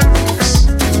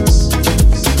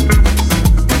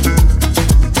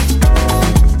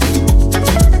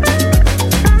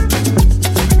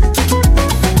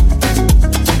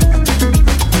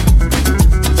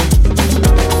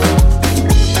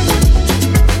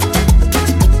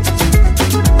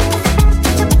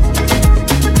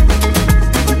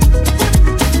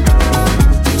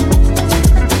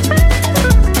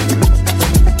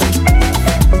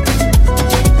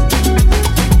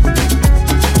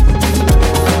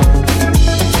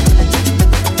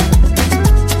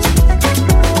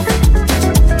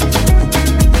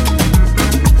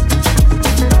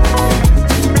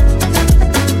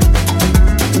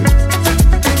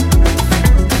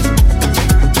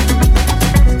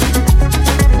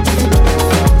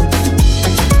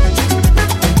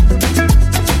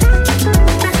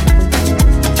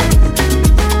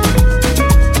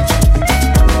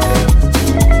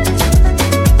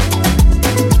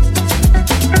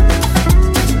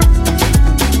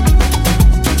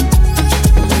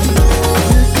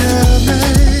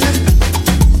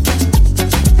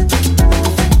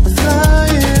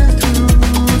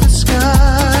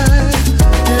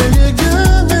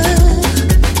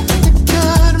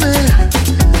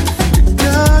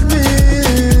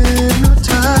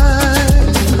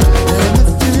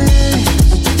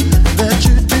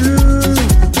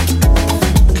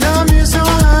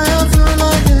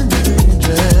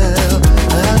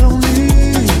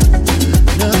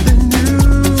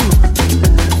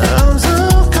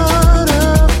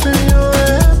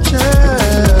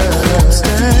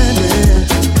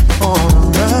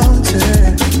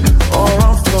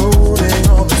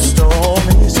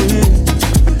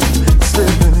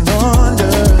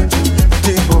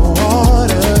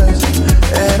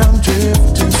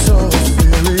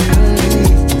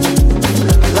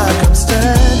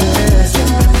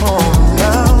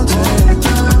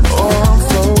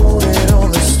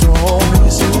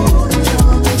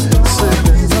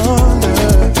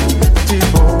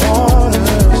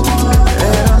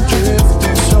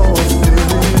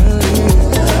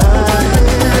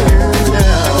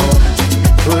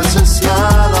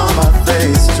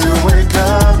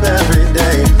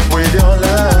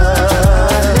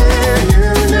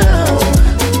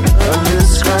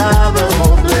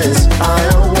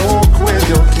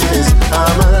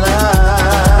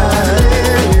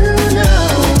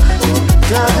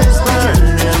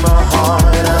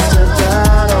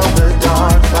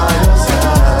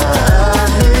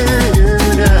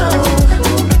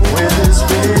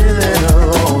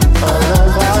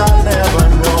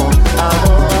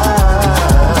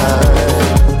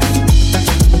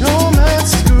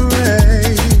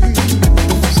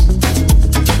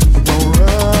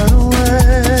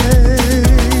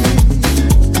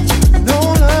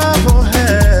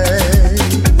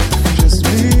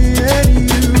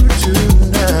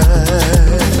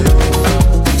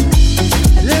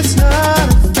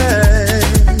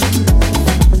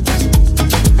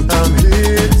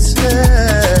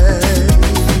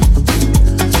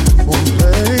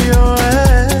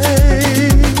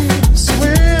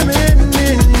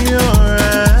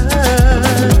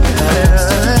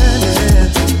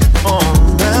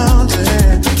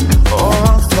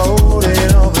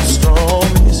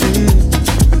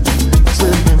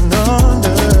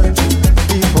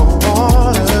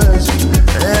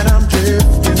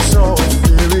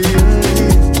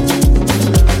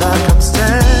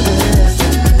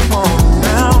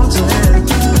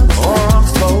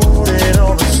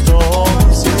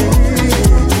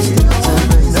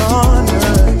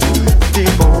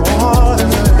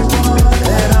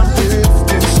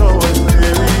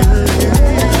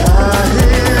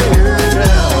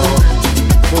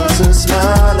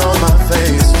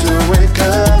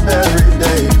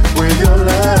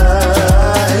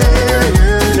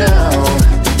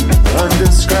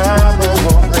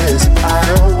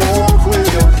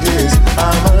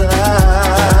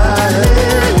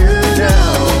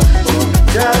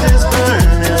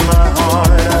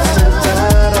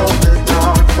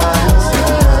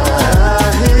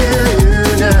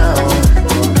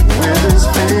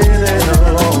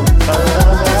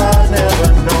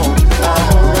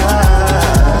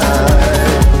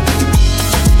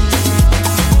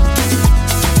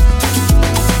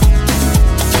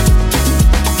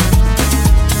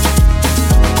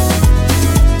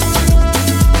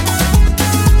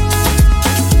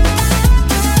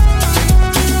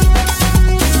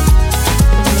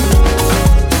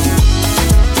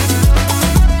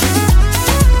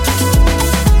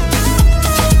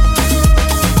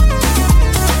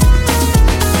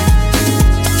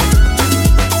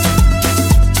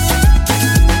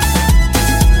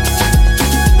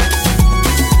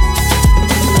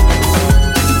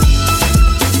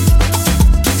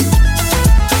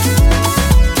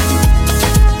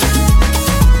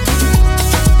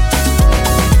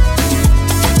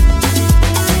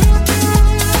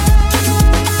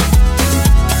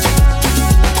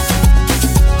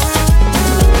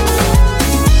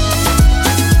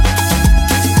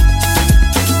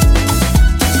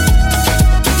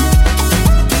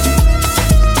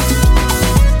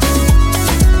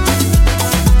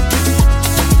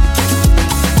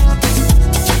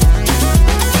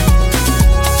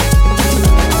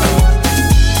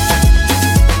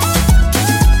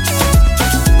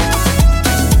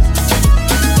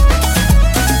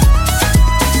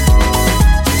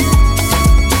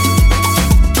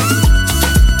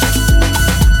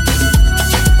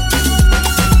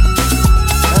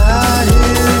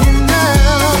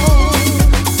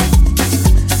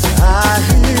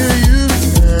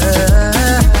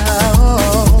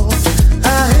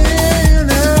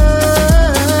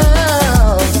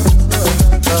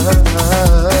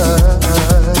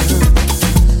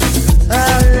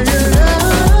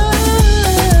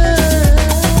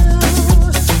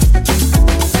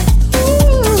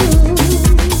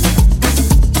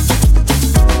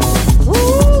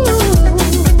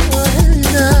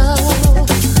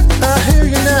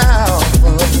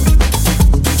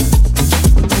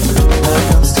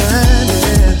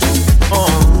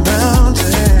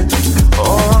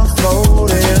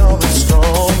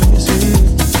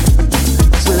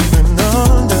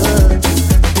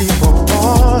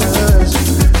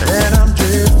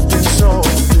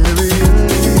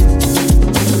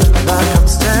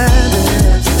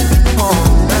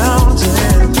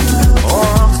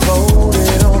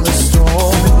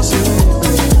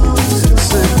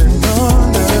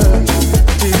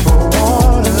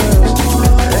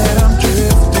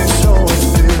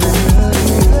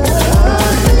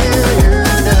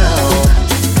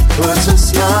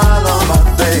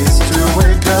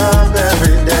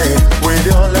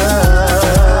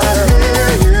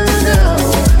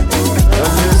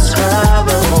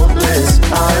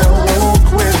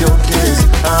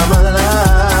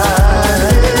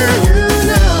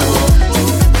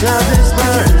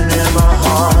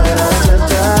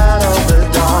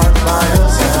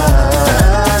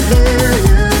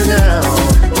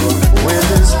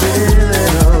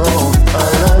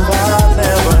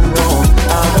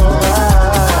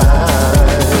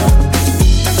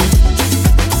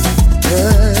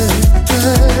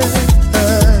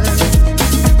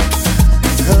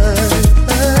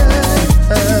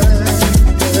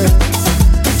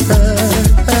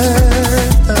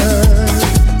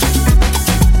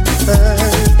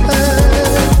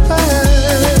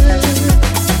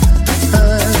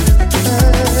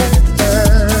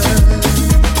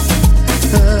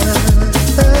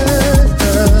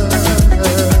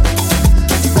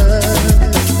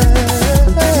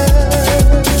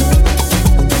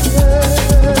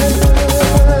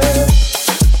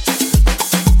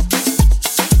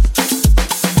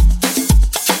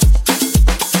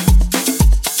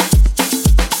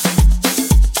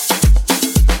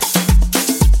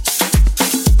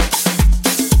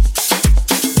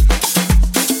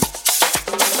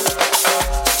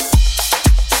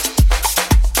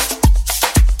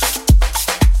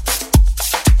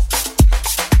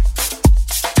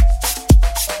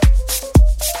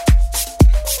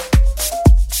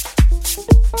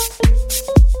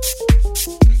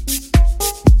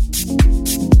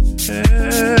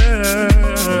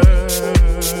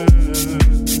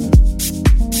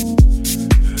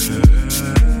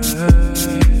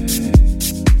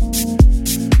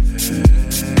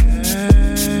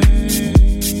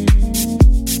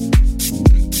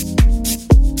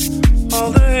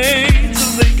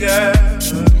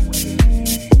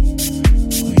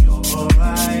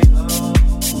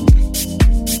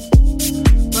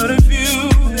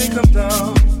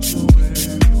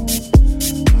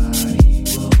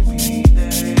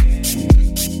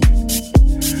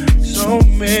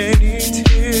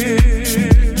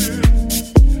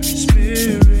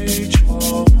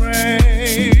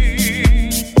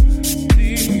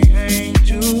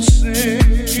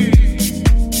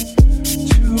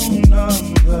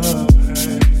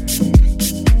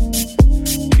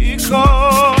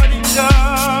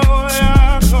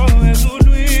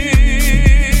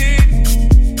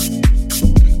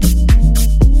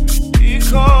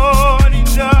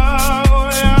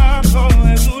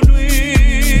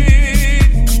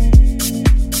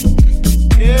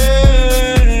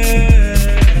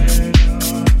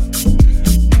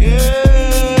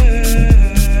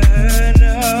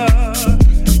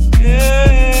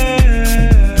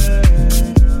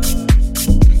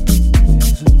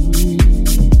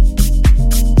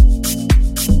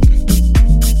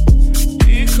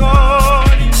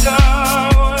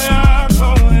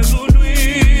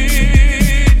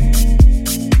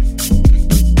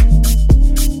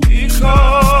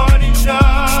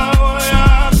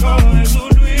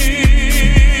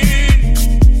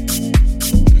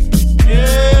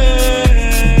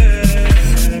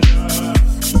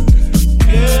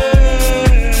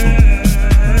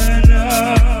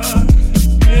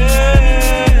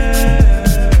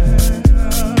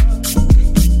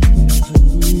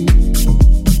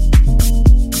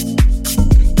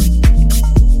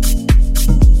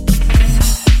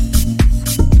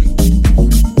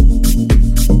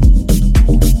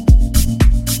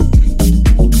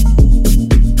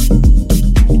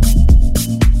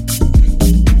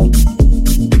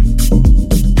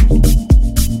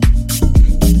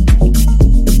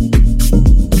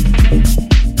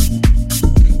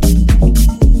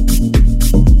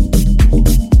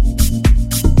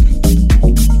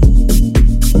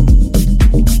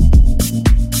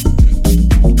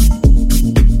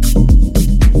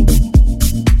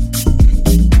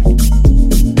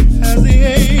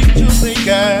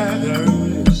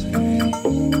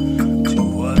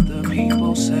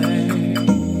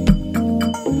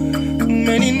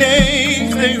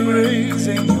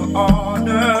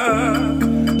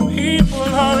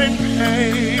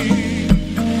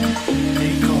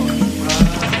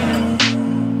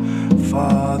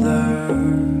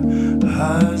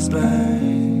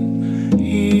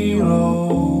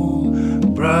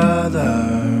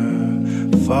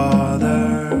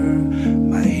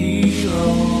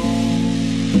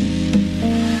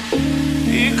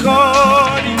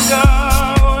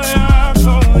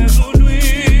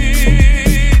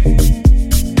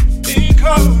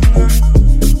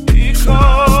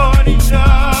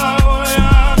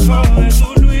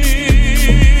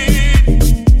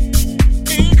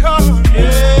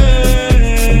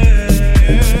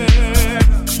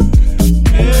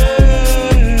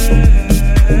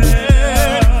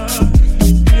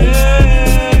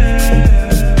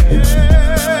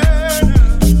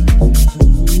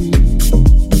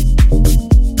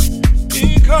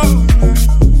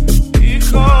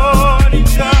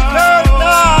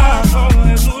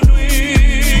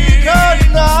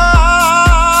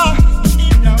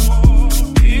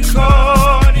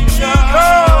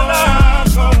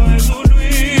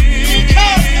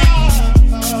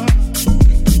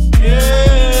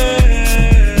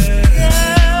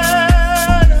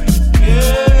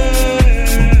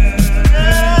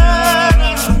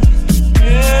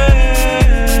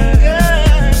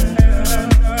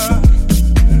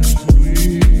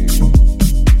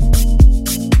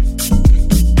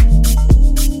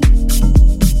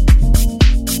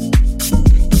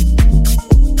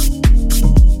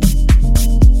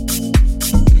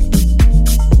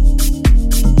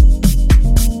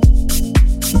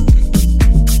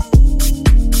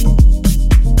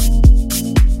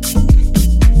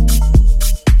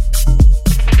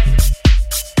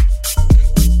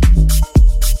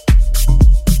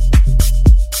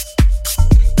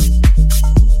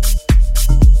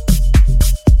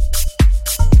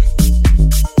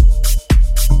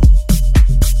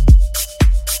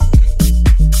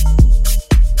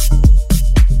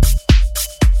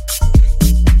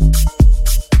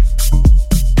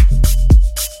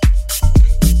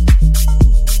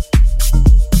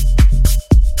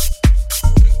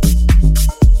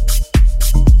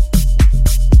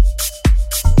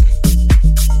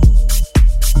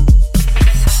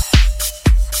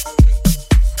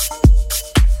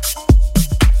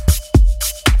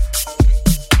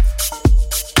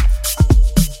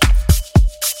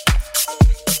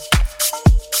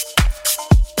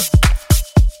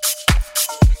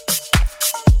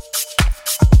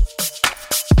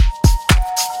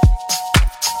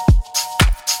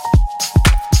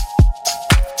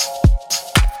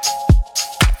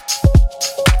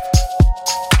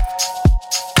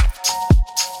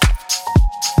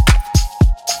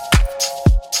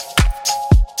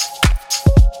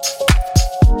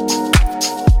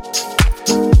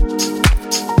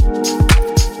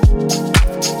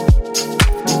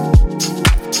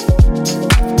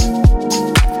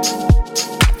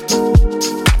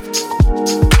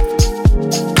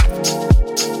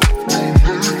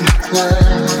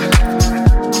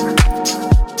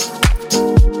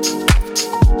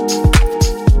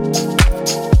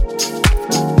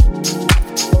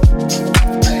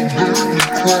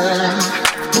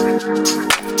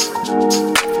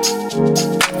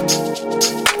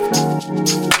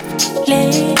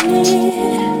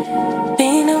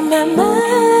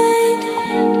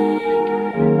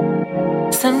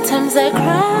 Sometimes I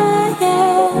cry,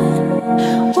 yeah.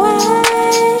 Why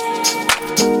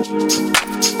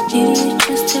did you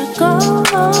choose to go?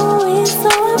 It's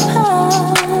so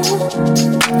apart.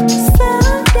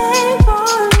 Someday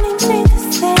morning, take a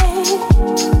stay.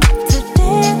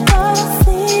 Today I'll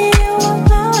see you on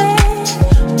my way.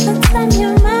 What's on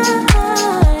your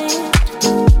mind?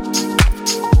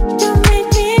 You make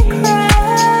me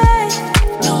cry.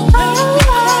 Oh, I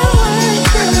want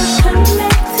you to come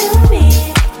back to me.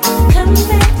 Come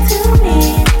back to me.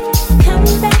 Come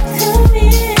back to me.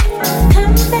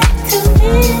 Come back to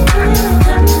me. Come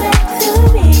back to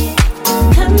me.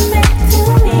 Come back to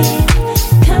me.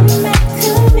 Come back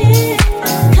to me.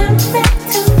 Come back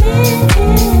to me.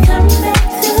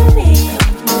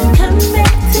 Come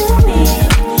back to me.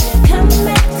 Come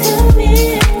back to me. Come back to me.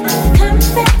 Come back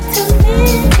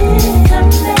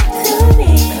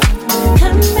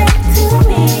to me. Come back to me. Come back to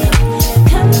me.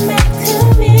 Come back to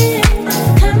me.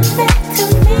 Come back to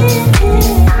me.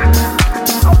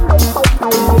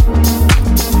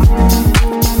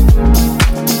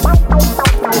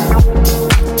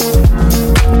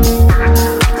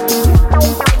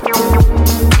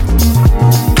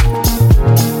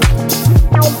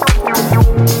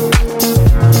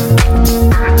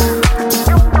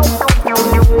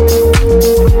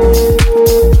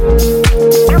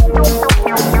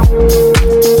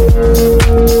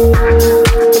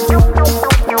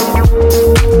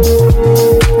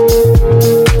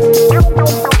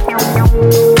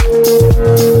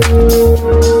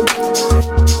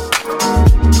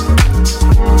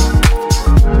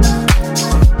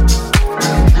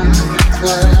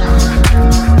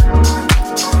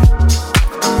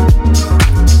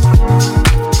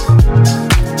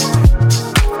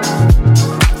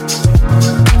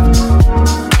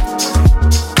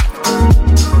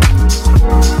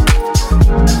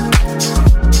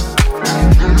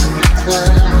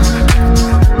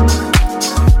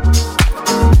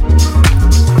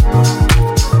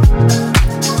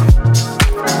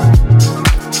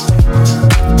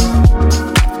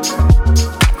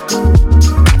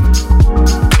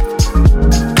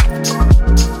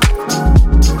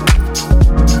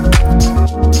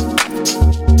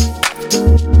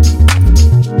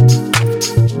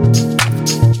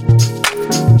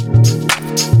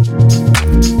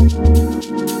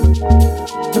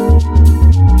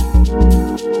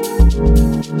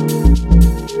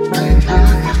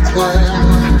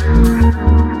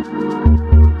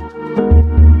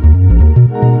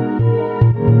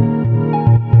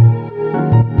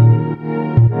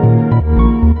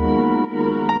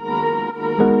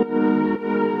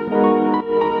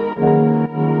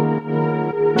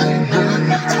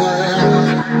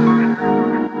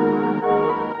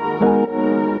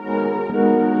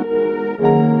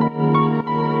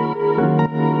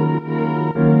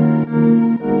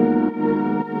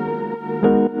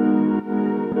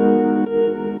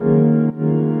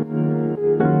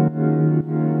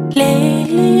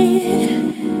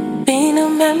 Lately, been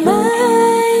on my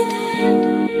mind.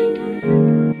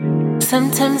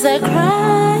 Sometimes I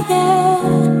cry, yeah.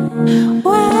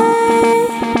 Why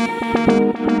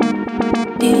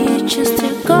did you choose to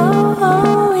go?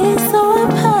 It's so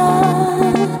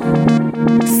apart.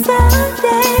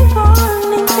 Sunday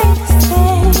morning, take a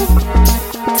stay.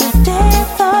 Today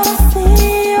I'll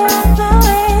see you on my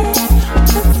way.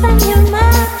 What's on your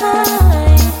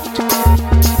mind?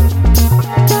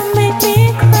 Come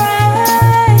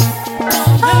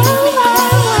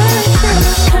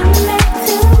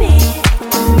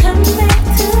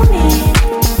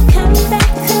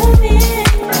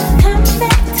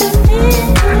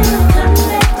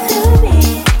back to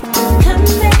me.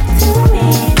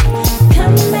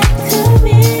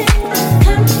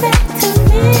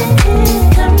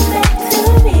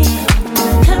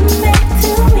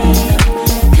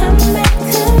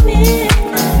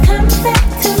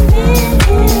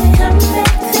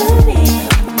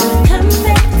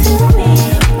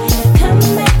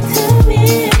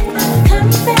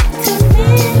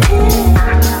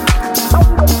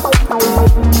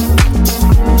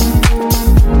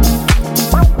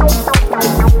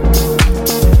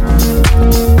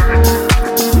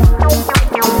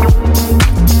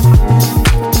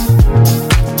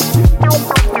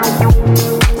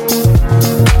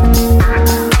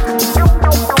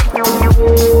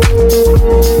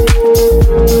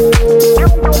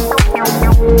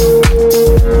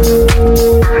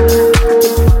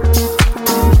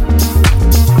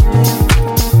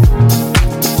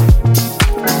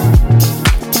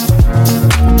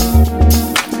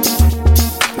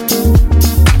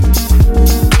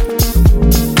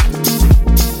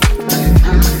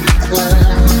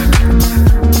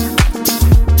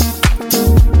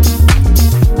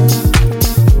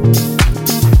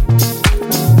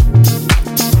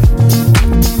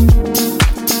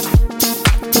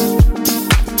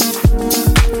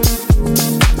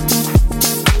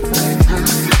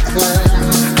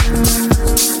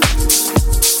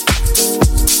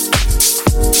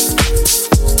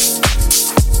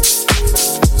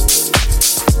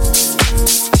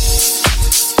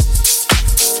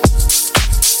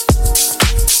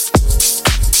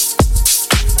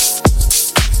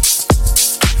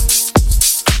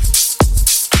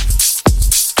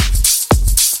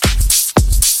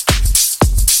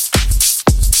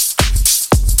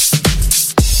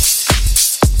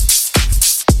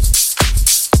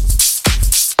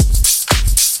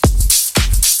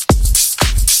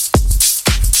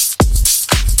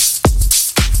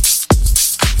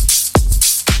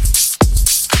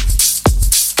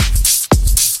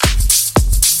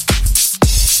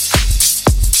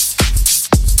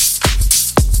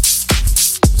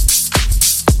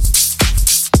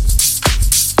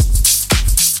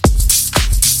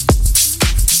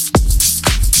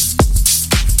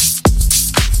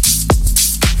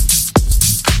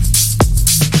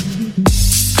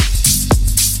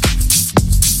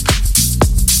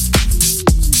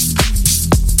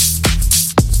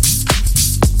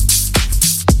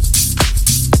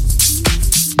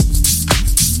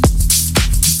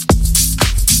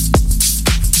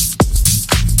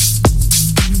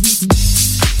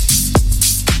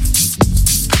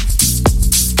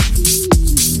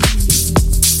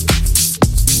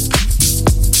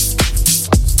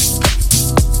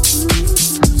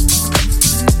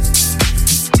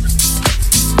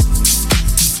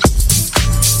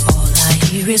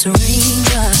 it's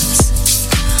raindrops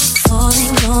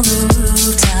falling on the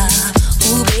rooftop.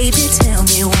 Oh baby, tell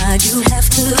me why'd you have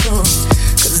to go?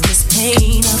 'Cause this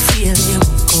pain I feel it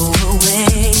won't go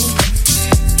away.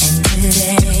 And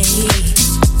today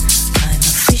I'm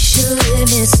officially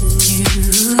missing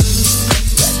you.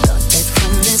 I thought that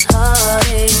from this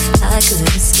heartache I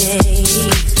could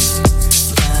escape,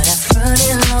 but I've run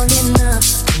it long enough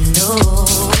to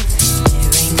know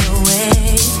there ain't no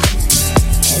way.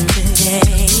 And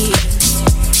today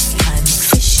I'm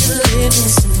officially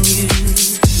missing you.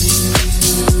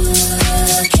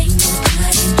 Can't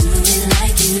nobody do it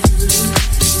like you.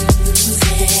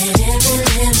 Said every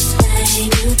little thing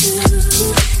you do.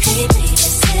 Hey baby,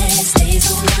 said stays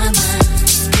on my mind.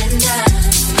 And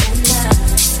I'm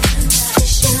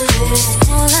officially.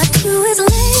 All I do is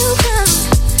lay you down.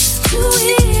 2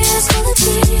 years full of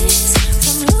tears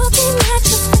from looking at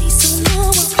your face. So no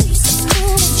one please,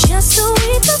 just so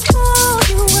we could know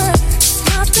you were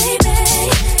my baby.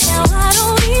 Now I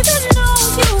don't even know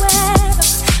you ever.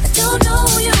 I don't know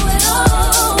you at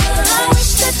all. I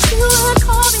wish that you would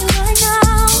call me right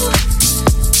now,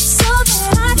 so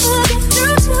that I could get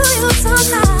through to you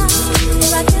somehow.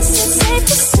 Well, I guess it's safe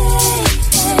to say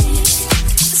that I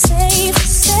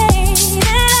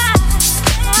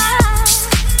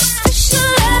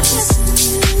officially miss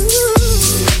you.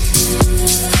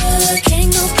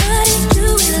 Can't nobody do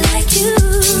it like you.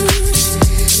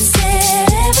 Said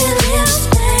every little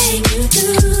thing you do.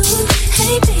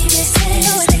 Hey baby, say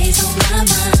it stays on my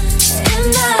mind.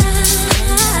 And I'm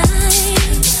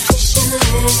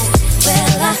officially.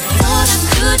 Well, I thought I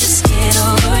could just get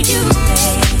over you,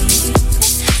 babe,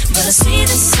 but I see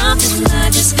there's something I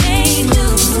just can't do.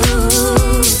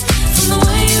 From the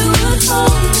way you would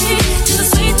hold me to the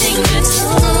sweet thing you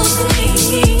told me,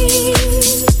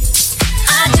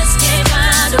 I just can't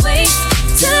find a way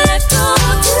to let go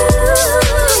of you.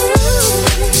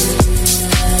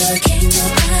 Can't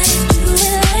nobody do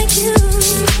it like you.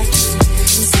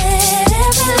 Said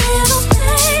every little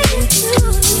thing you do.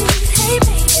 Hey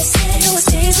baby, say it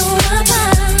stays on my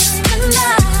mind. And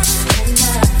I'm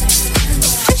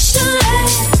officially,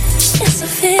 it's a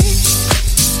fit.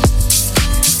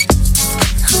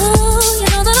 Oh, you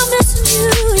know that I'm missing you,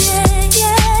 yeah,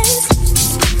 yes.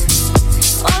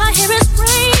 All I hear is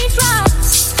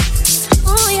raindrops,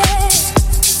 oh yeah.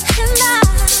 And I'm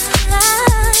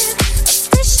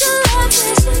officially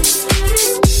missing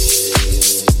you.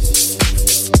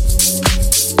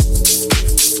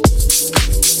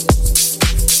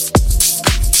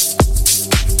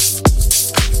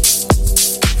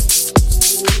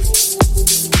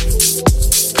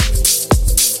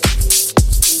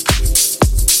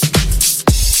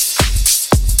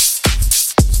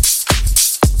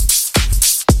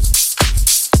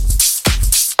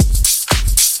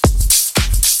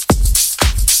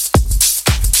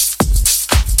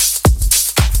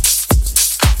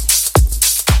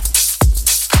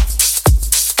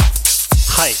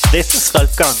 Hi, this is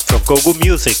Ralf Gang from Gogo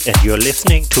Music and you're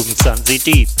listening to Mzansi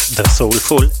Deep, the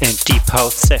soulful and deep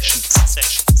house sessions.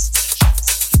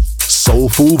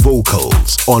 Soulful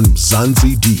vocals on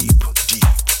Mzansi Deep.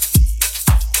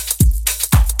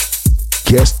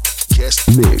 Guest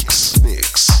mix.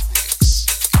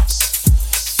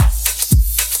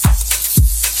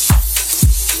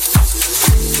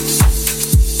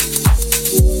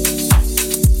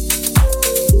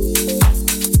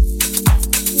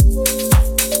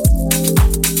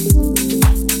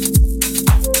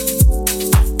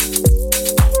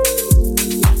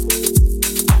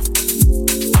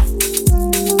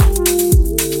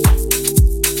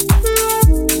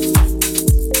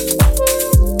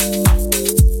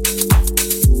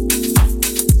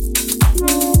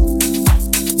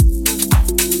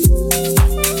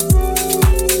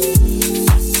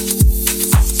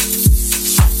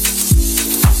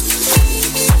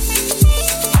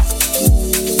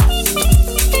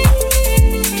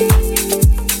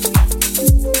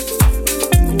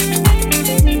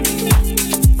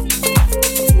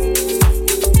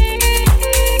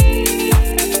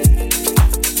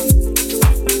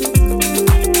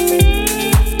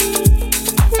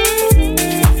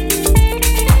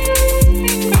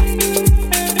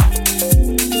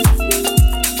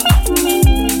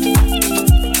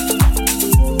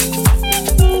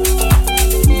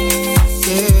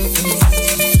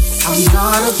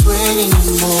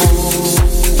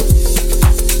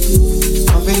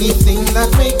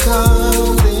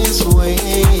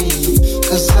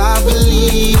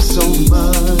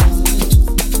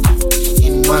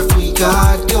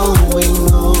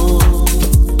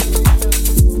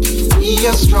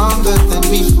 Stronger than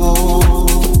before.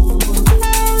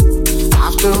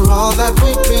 After all that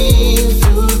we've been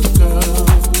through,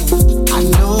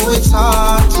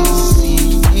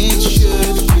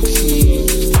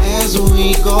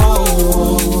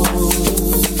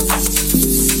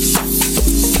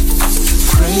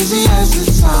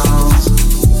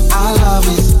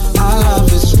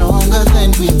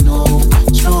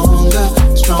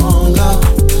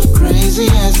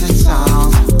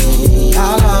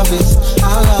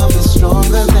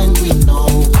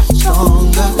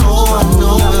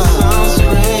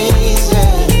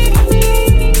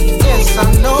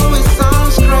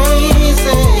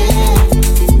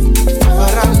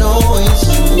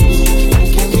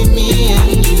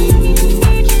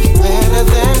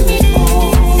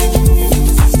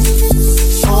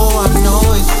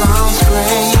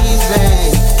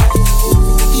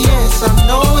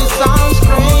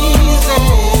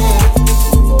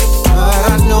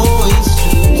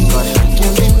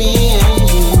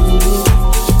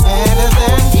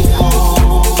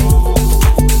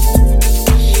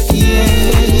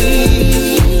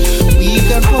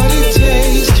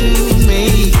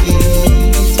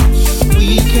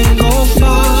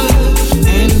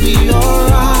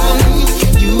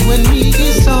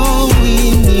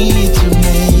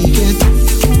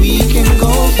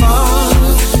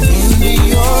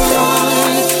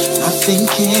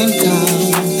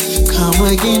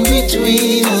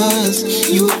 us.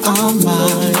 You are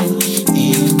mine,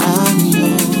 and I'm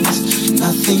yours.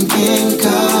 Nothing can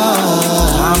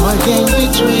come again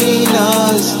between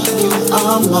us. You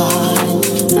are mine,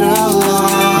 girl.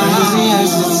 Crazy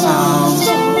as it sounds,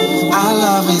 our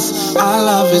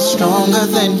love is stronger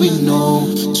than we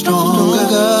know. Stronger,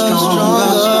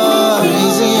 stronger.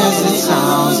 Crazy as it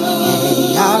sounds,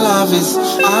 yeah. Our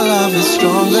love is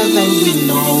stronger than we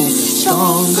know.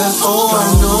 Stronger. Oh, I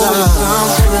know it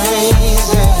sounds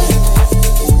crazy.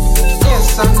 Yes,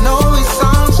 I know it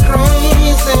sounds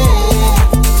crazy,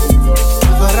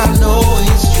 but I know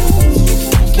it's true.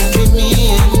 It can be me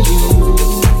and you,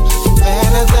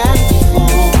 better than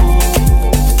before.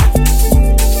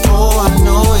 Oh, I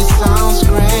know it sounds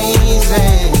crazy.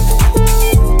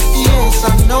 Yes, I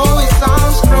know it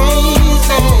sounds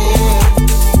crazy,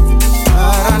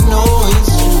 but I know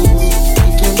it's true.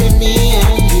 It can be me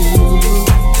and you,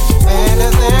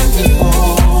 better than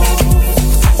before.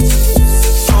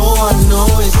 Oh, I know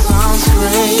it sounds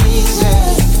crazy.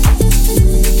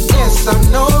 Yes, I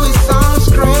know it sounds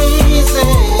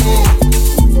crazy,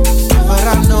 but I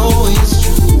know it's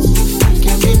true. It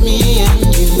can be me and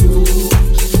you,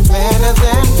 better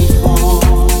than before.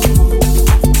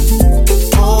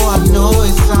 Oh, I know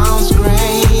it sounds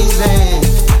crazy.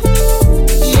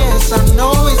 Yes, I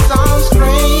know it sounds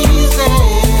crazy,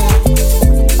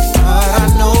 but I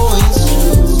know it's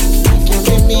true. It can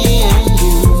be me and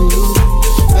you,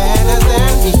 better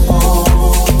than before.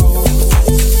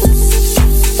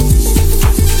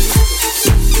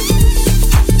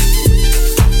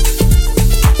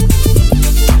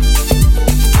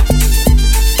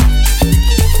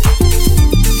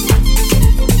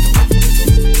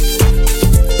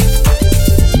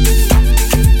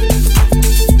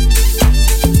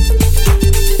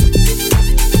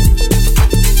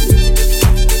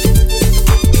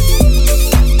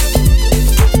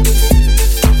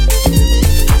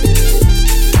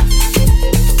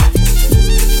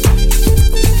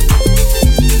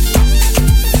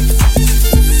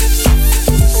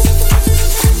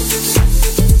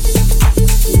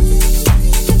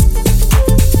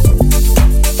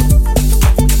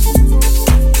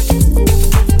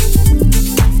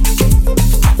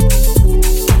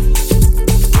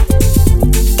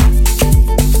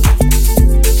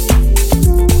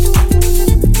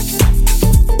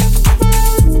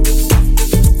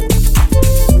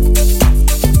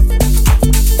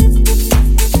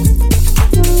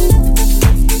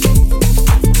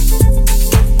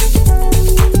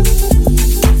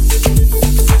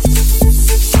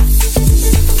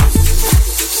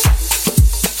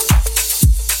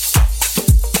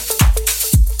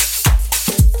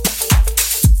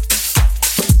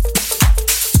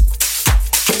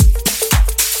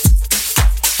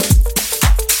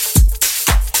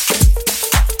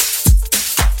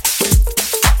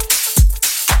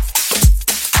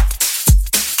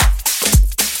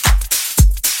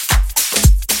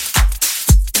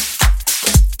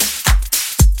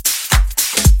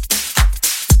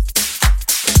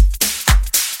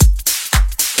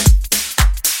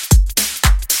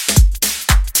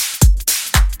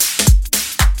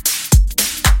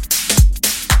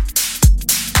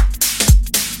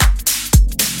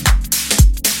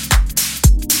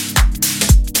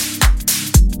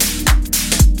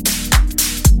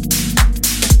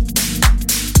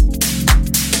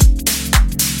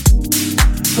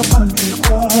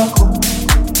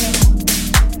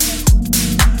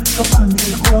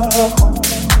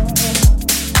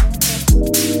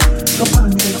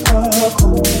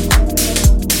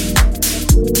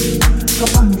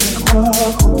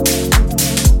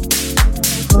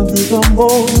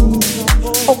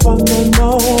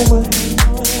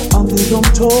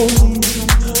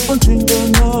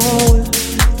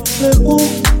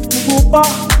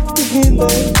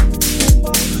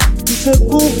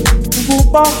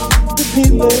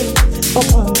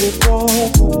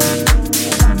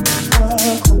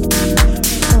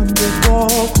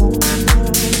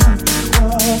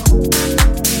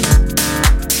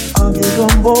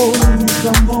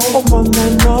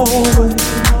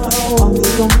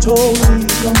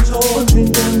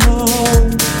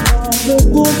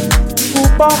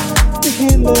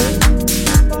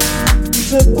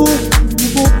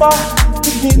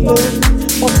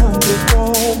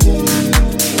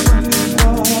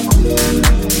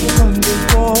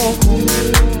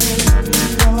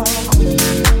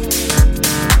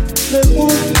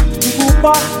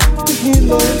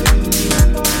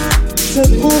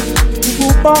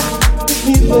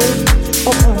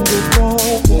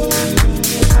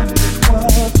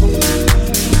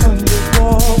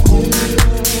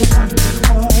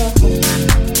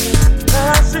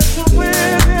 I sit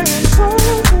with it, so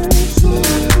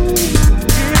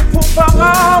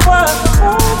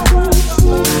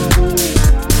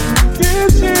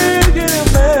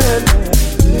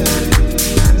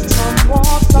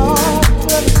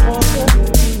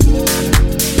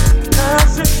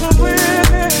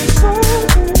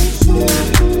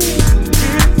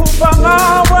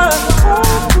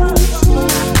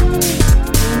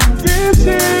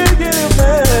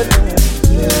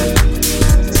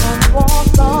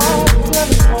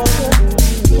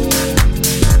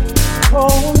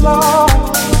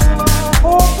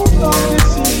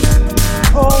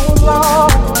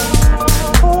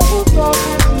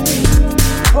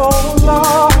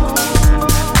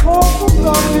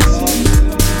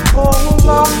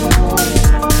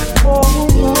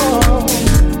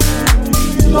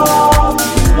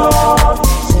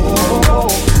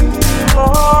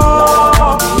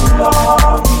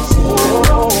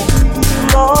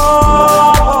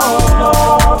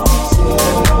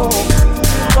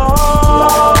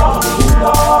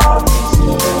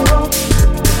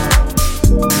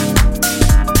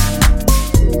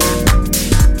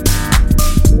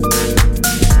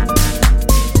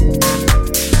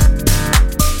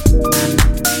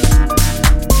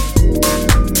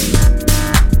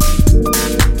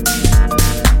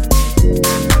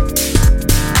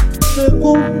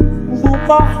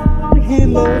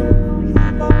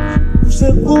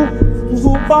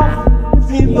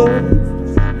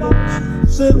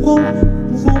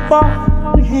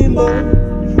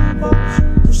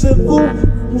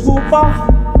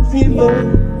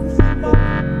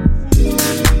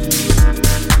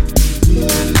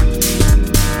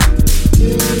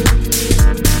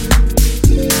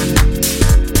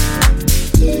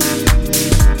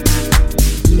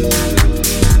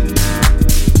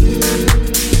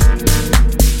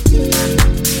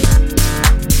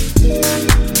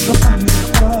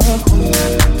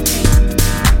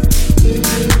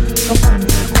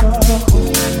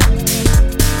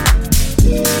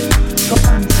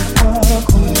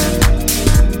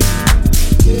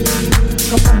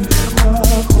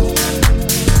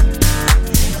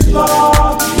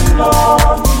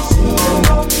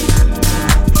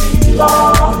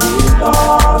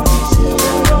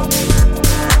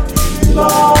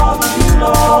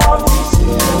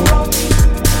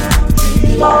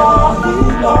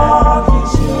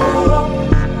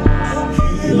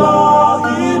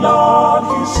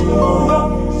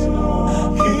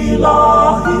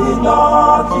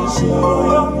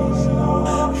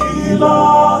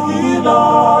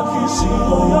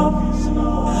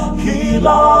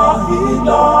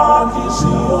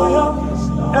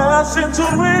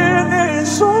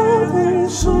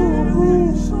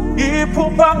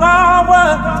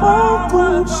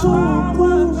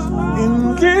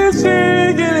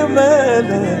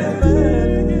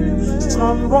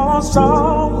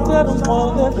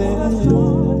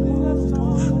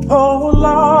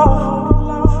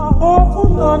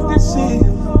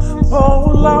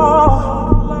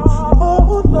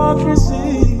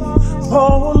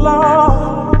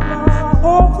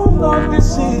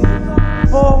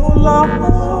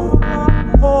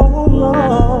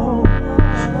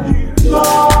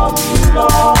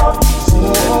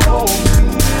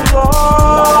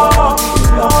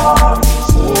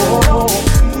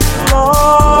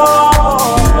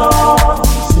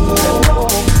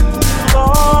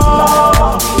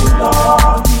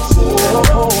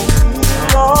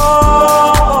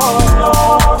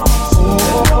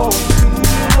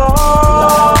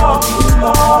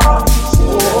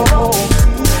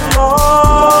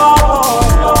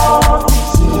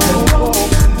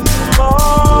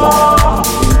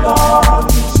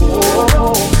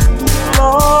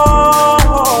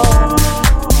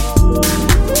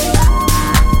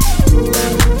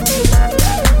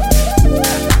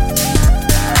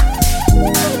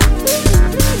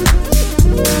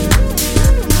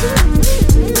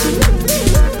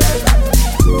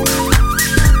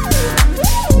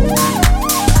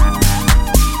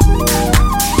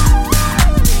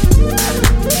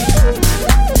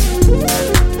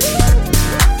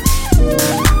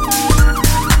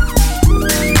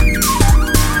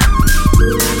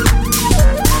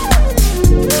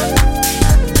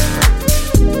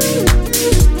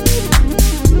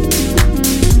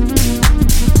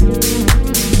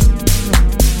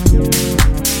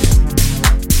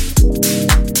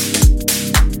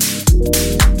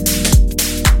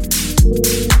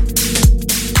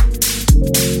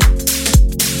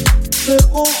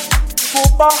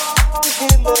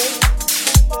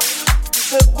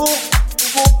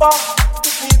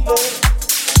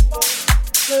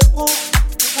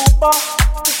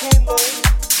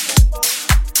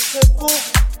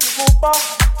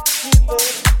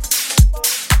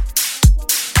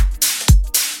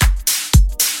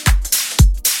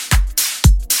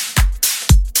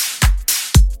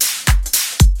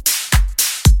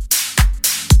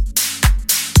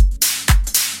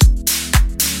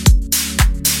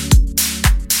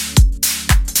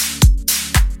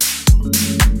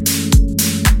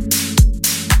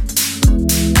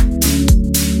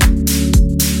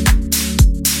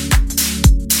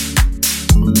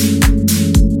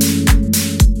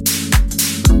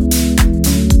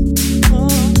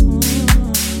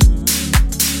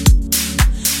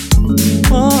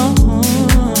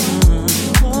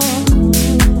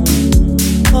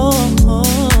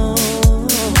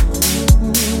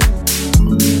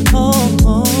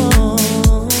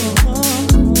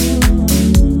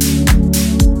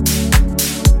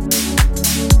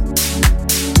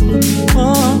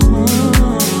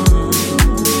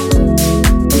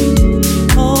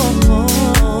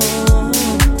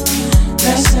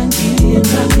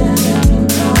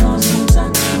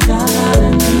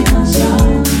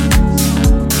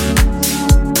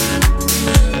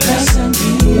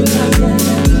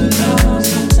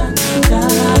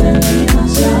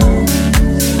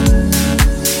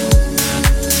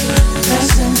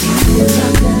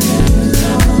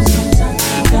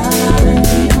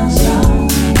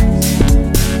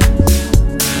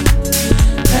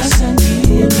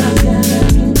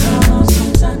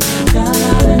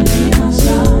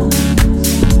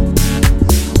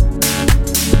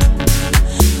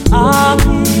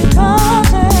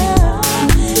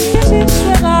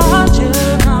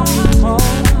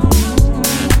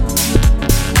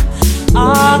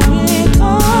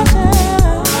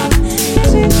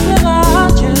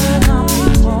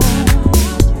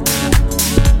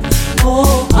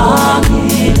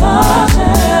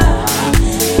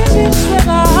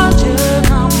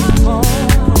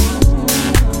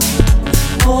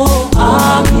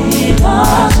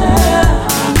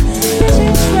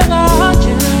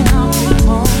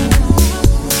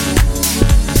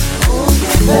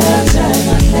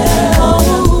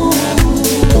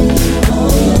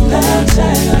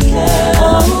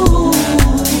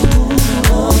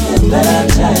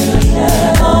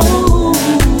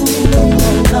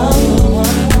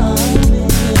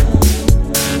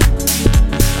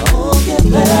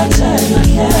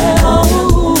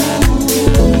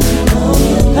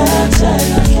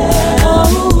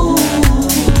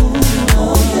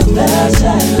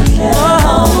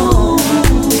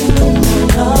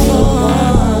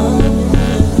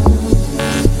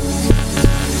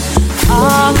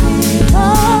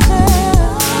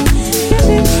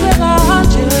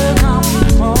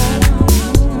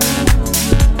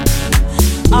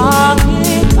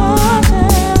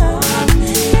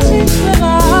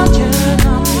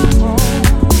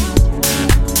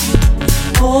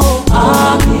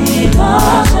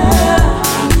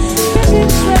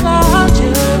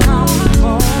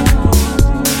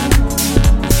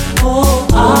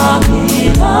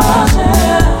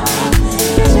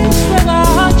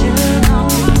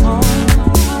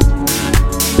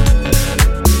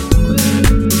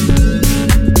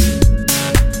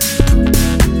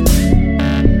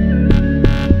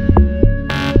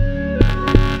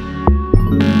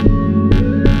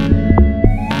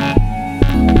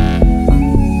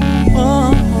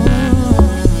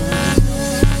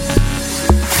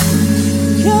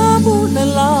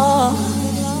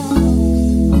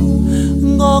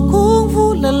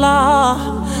kungivulela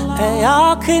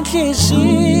eyakhe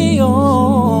inhliziyo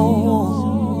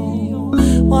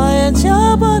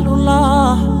wayenjabalula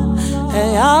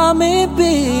eyami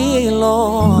impilo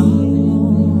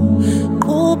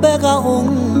qhubeka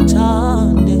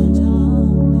ungithande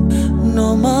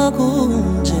noma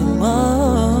kunzima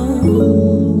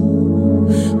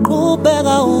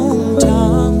qhubeka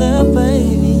ungithande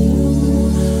baby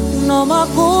noma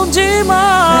kunzima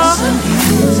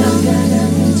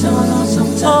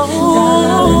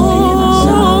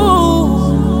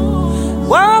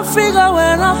wafika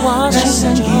wena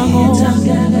kwashinjako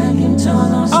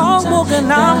angibuke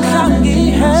namhla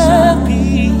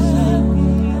ngihappy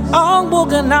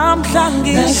angibuke namhla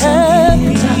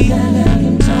ngihappy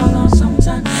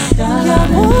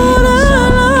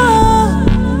ngiyabulela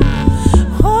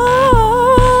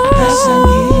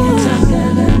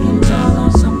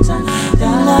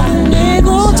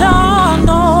ngokunika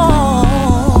uthando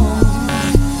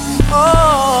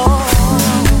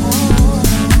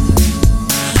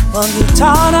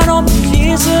wangithanda noma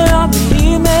inhliziyo yami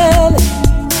imele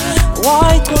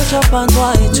wayixosha phansi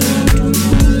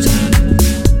wayithuthuza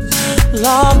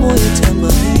lami uyithemba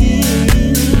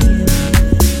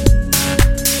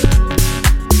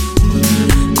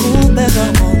qhubeka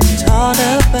ungithande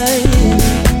baby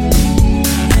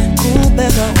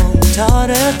qhubeka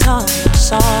ungithande thando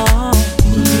sami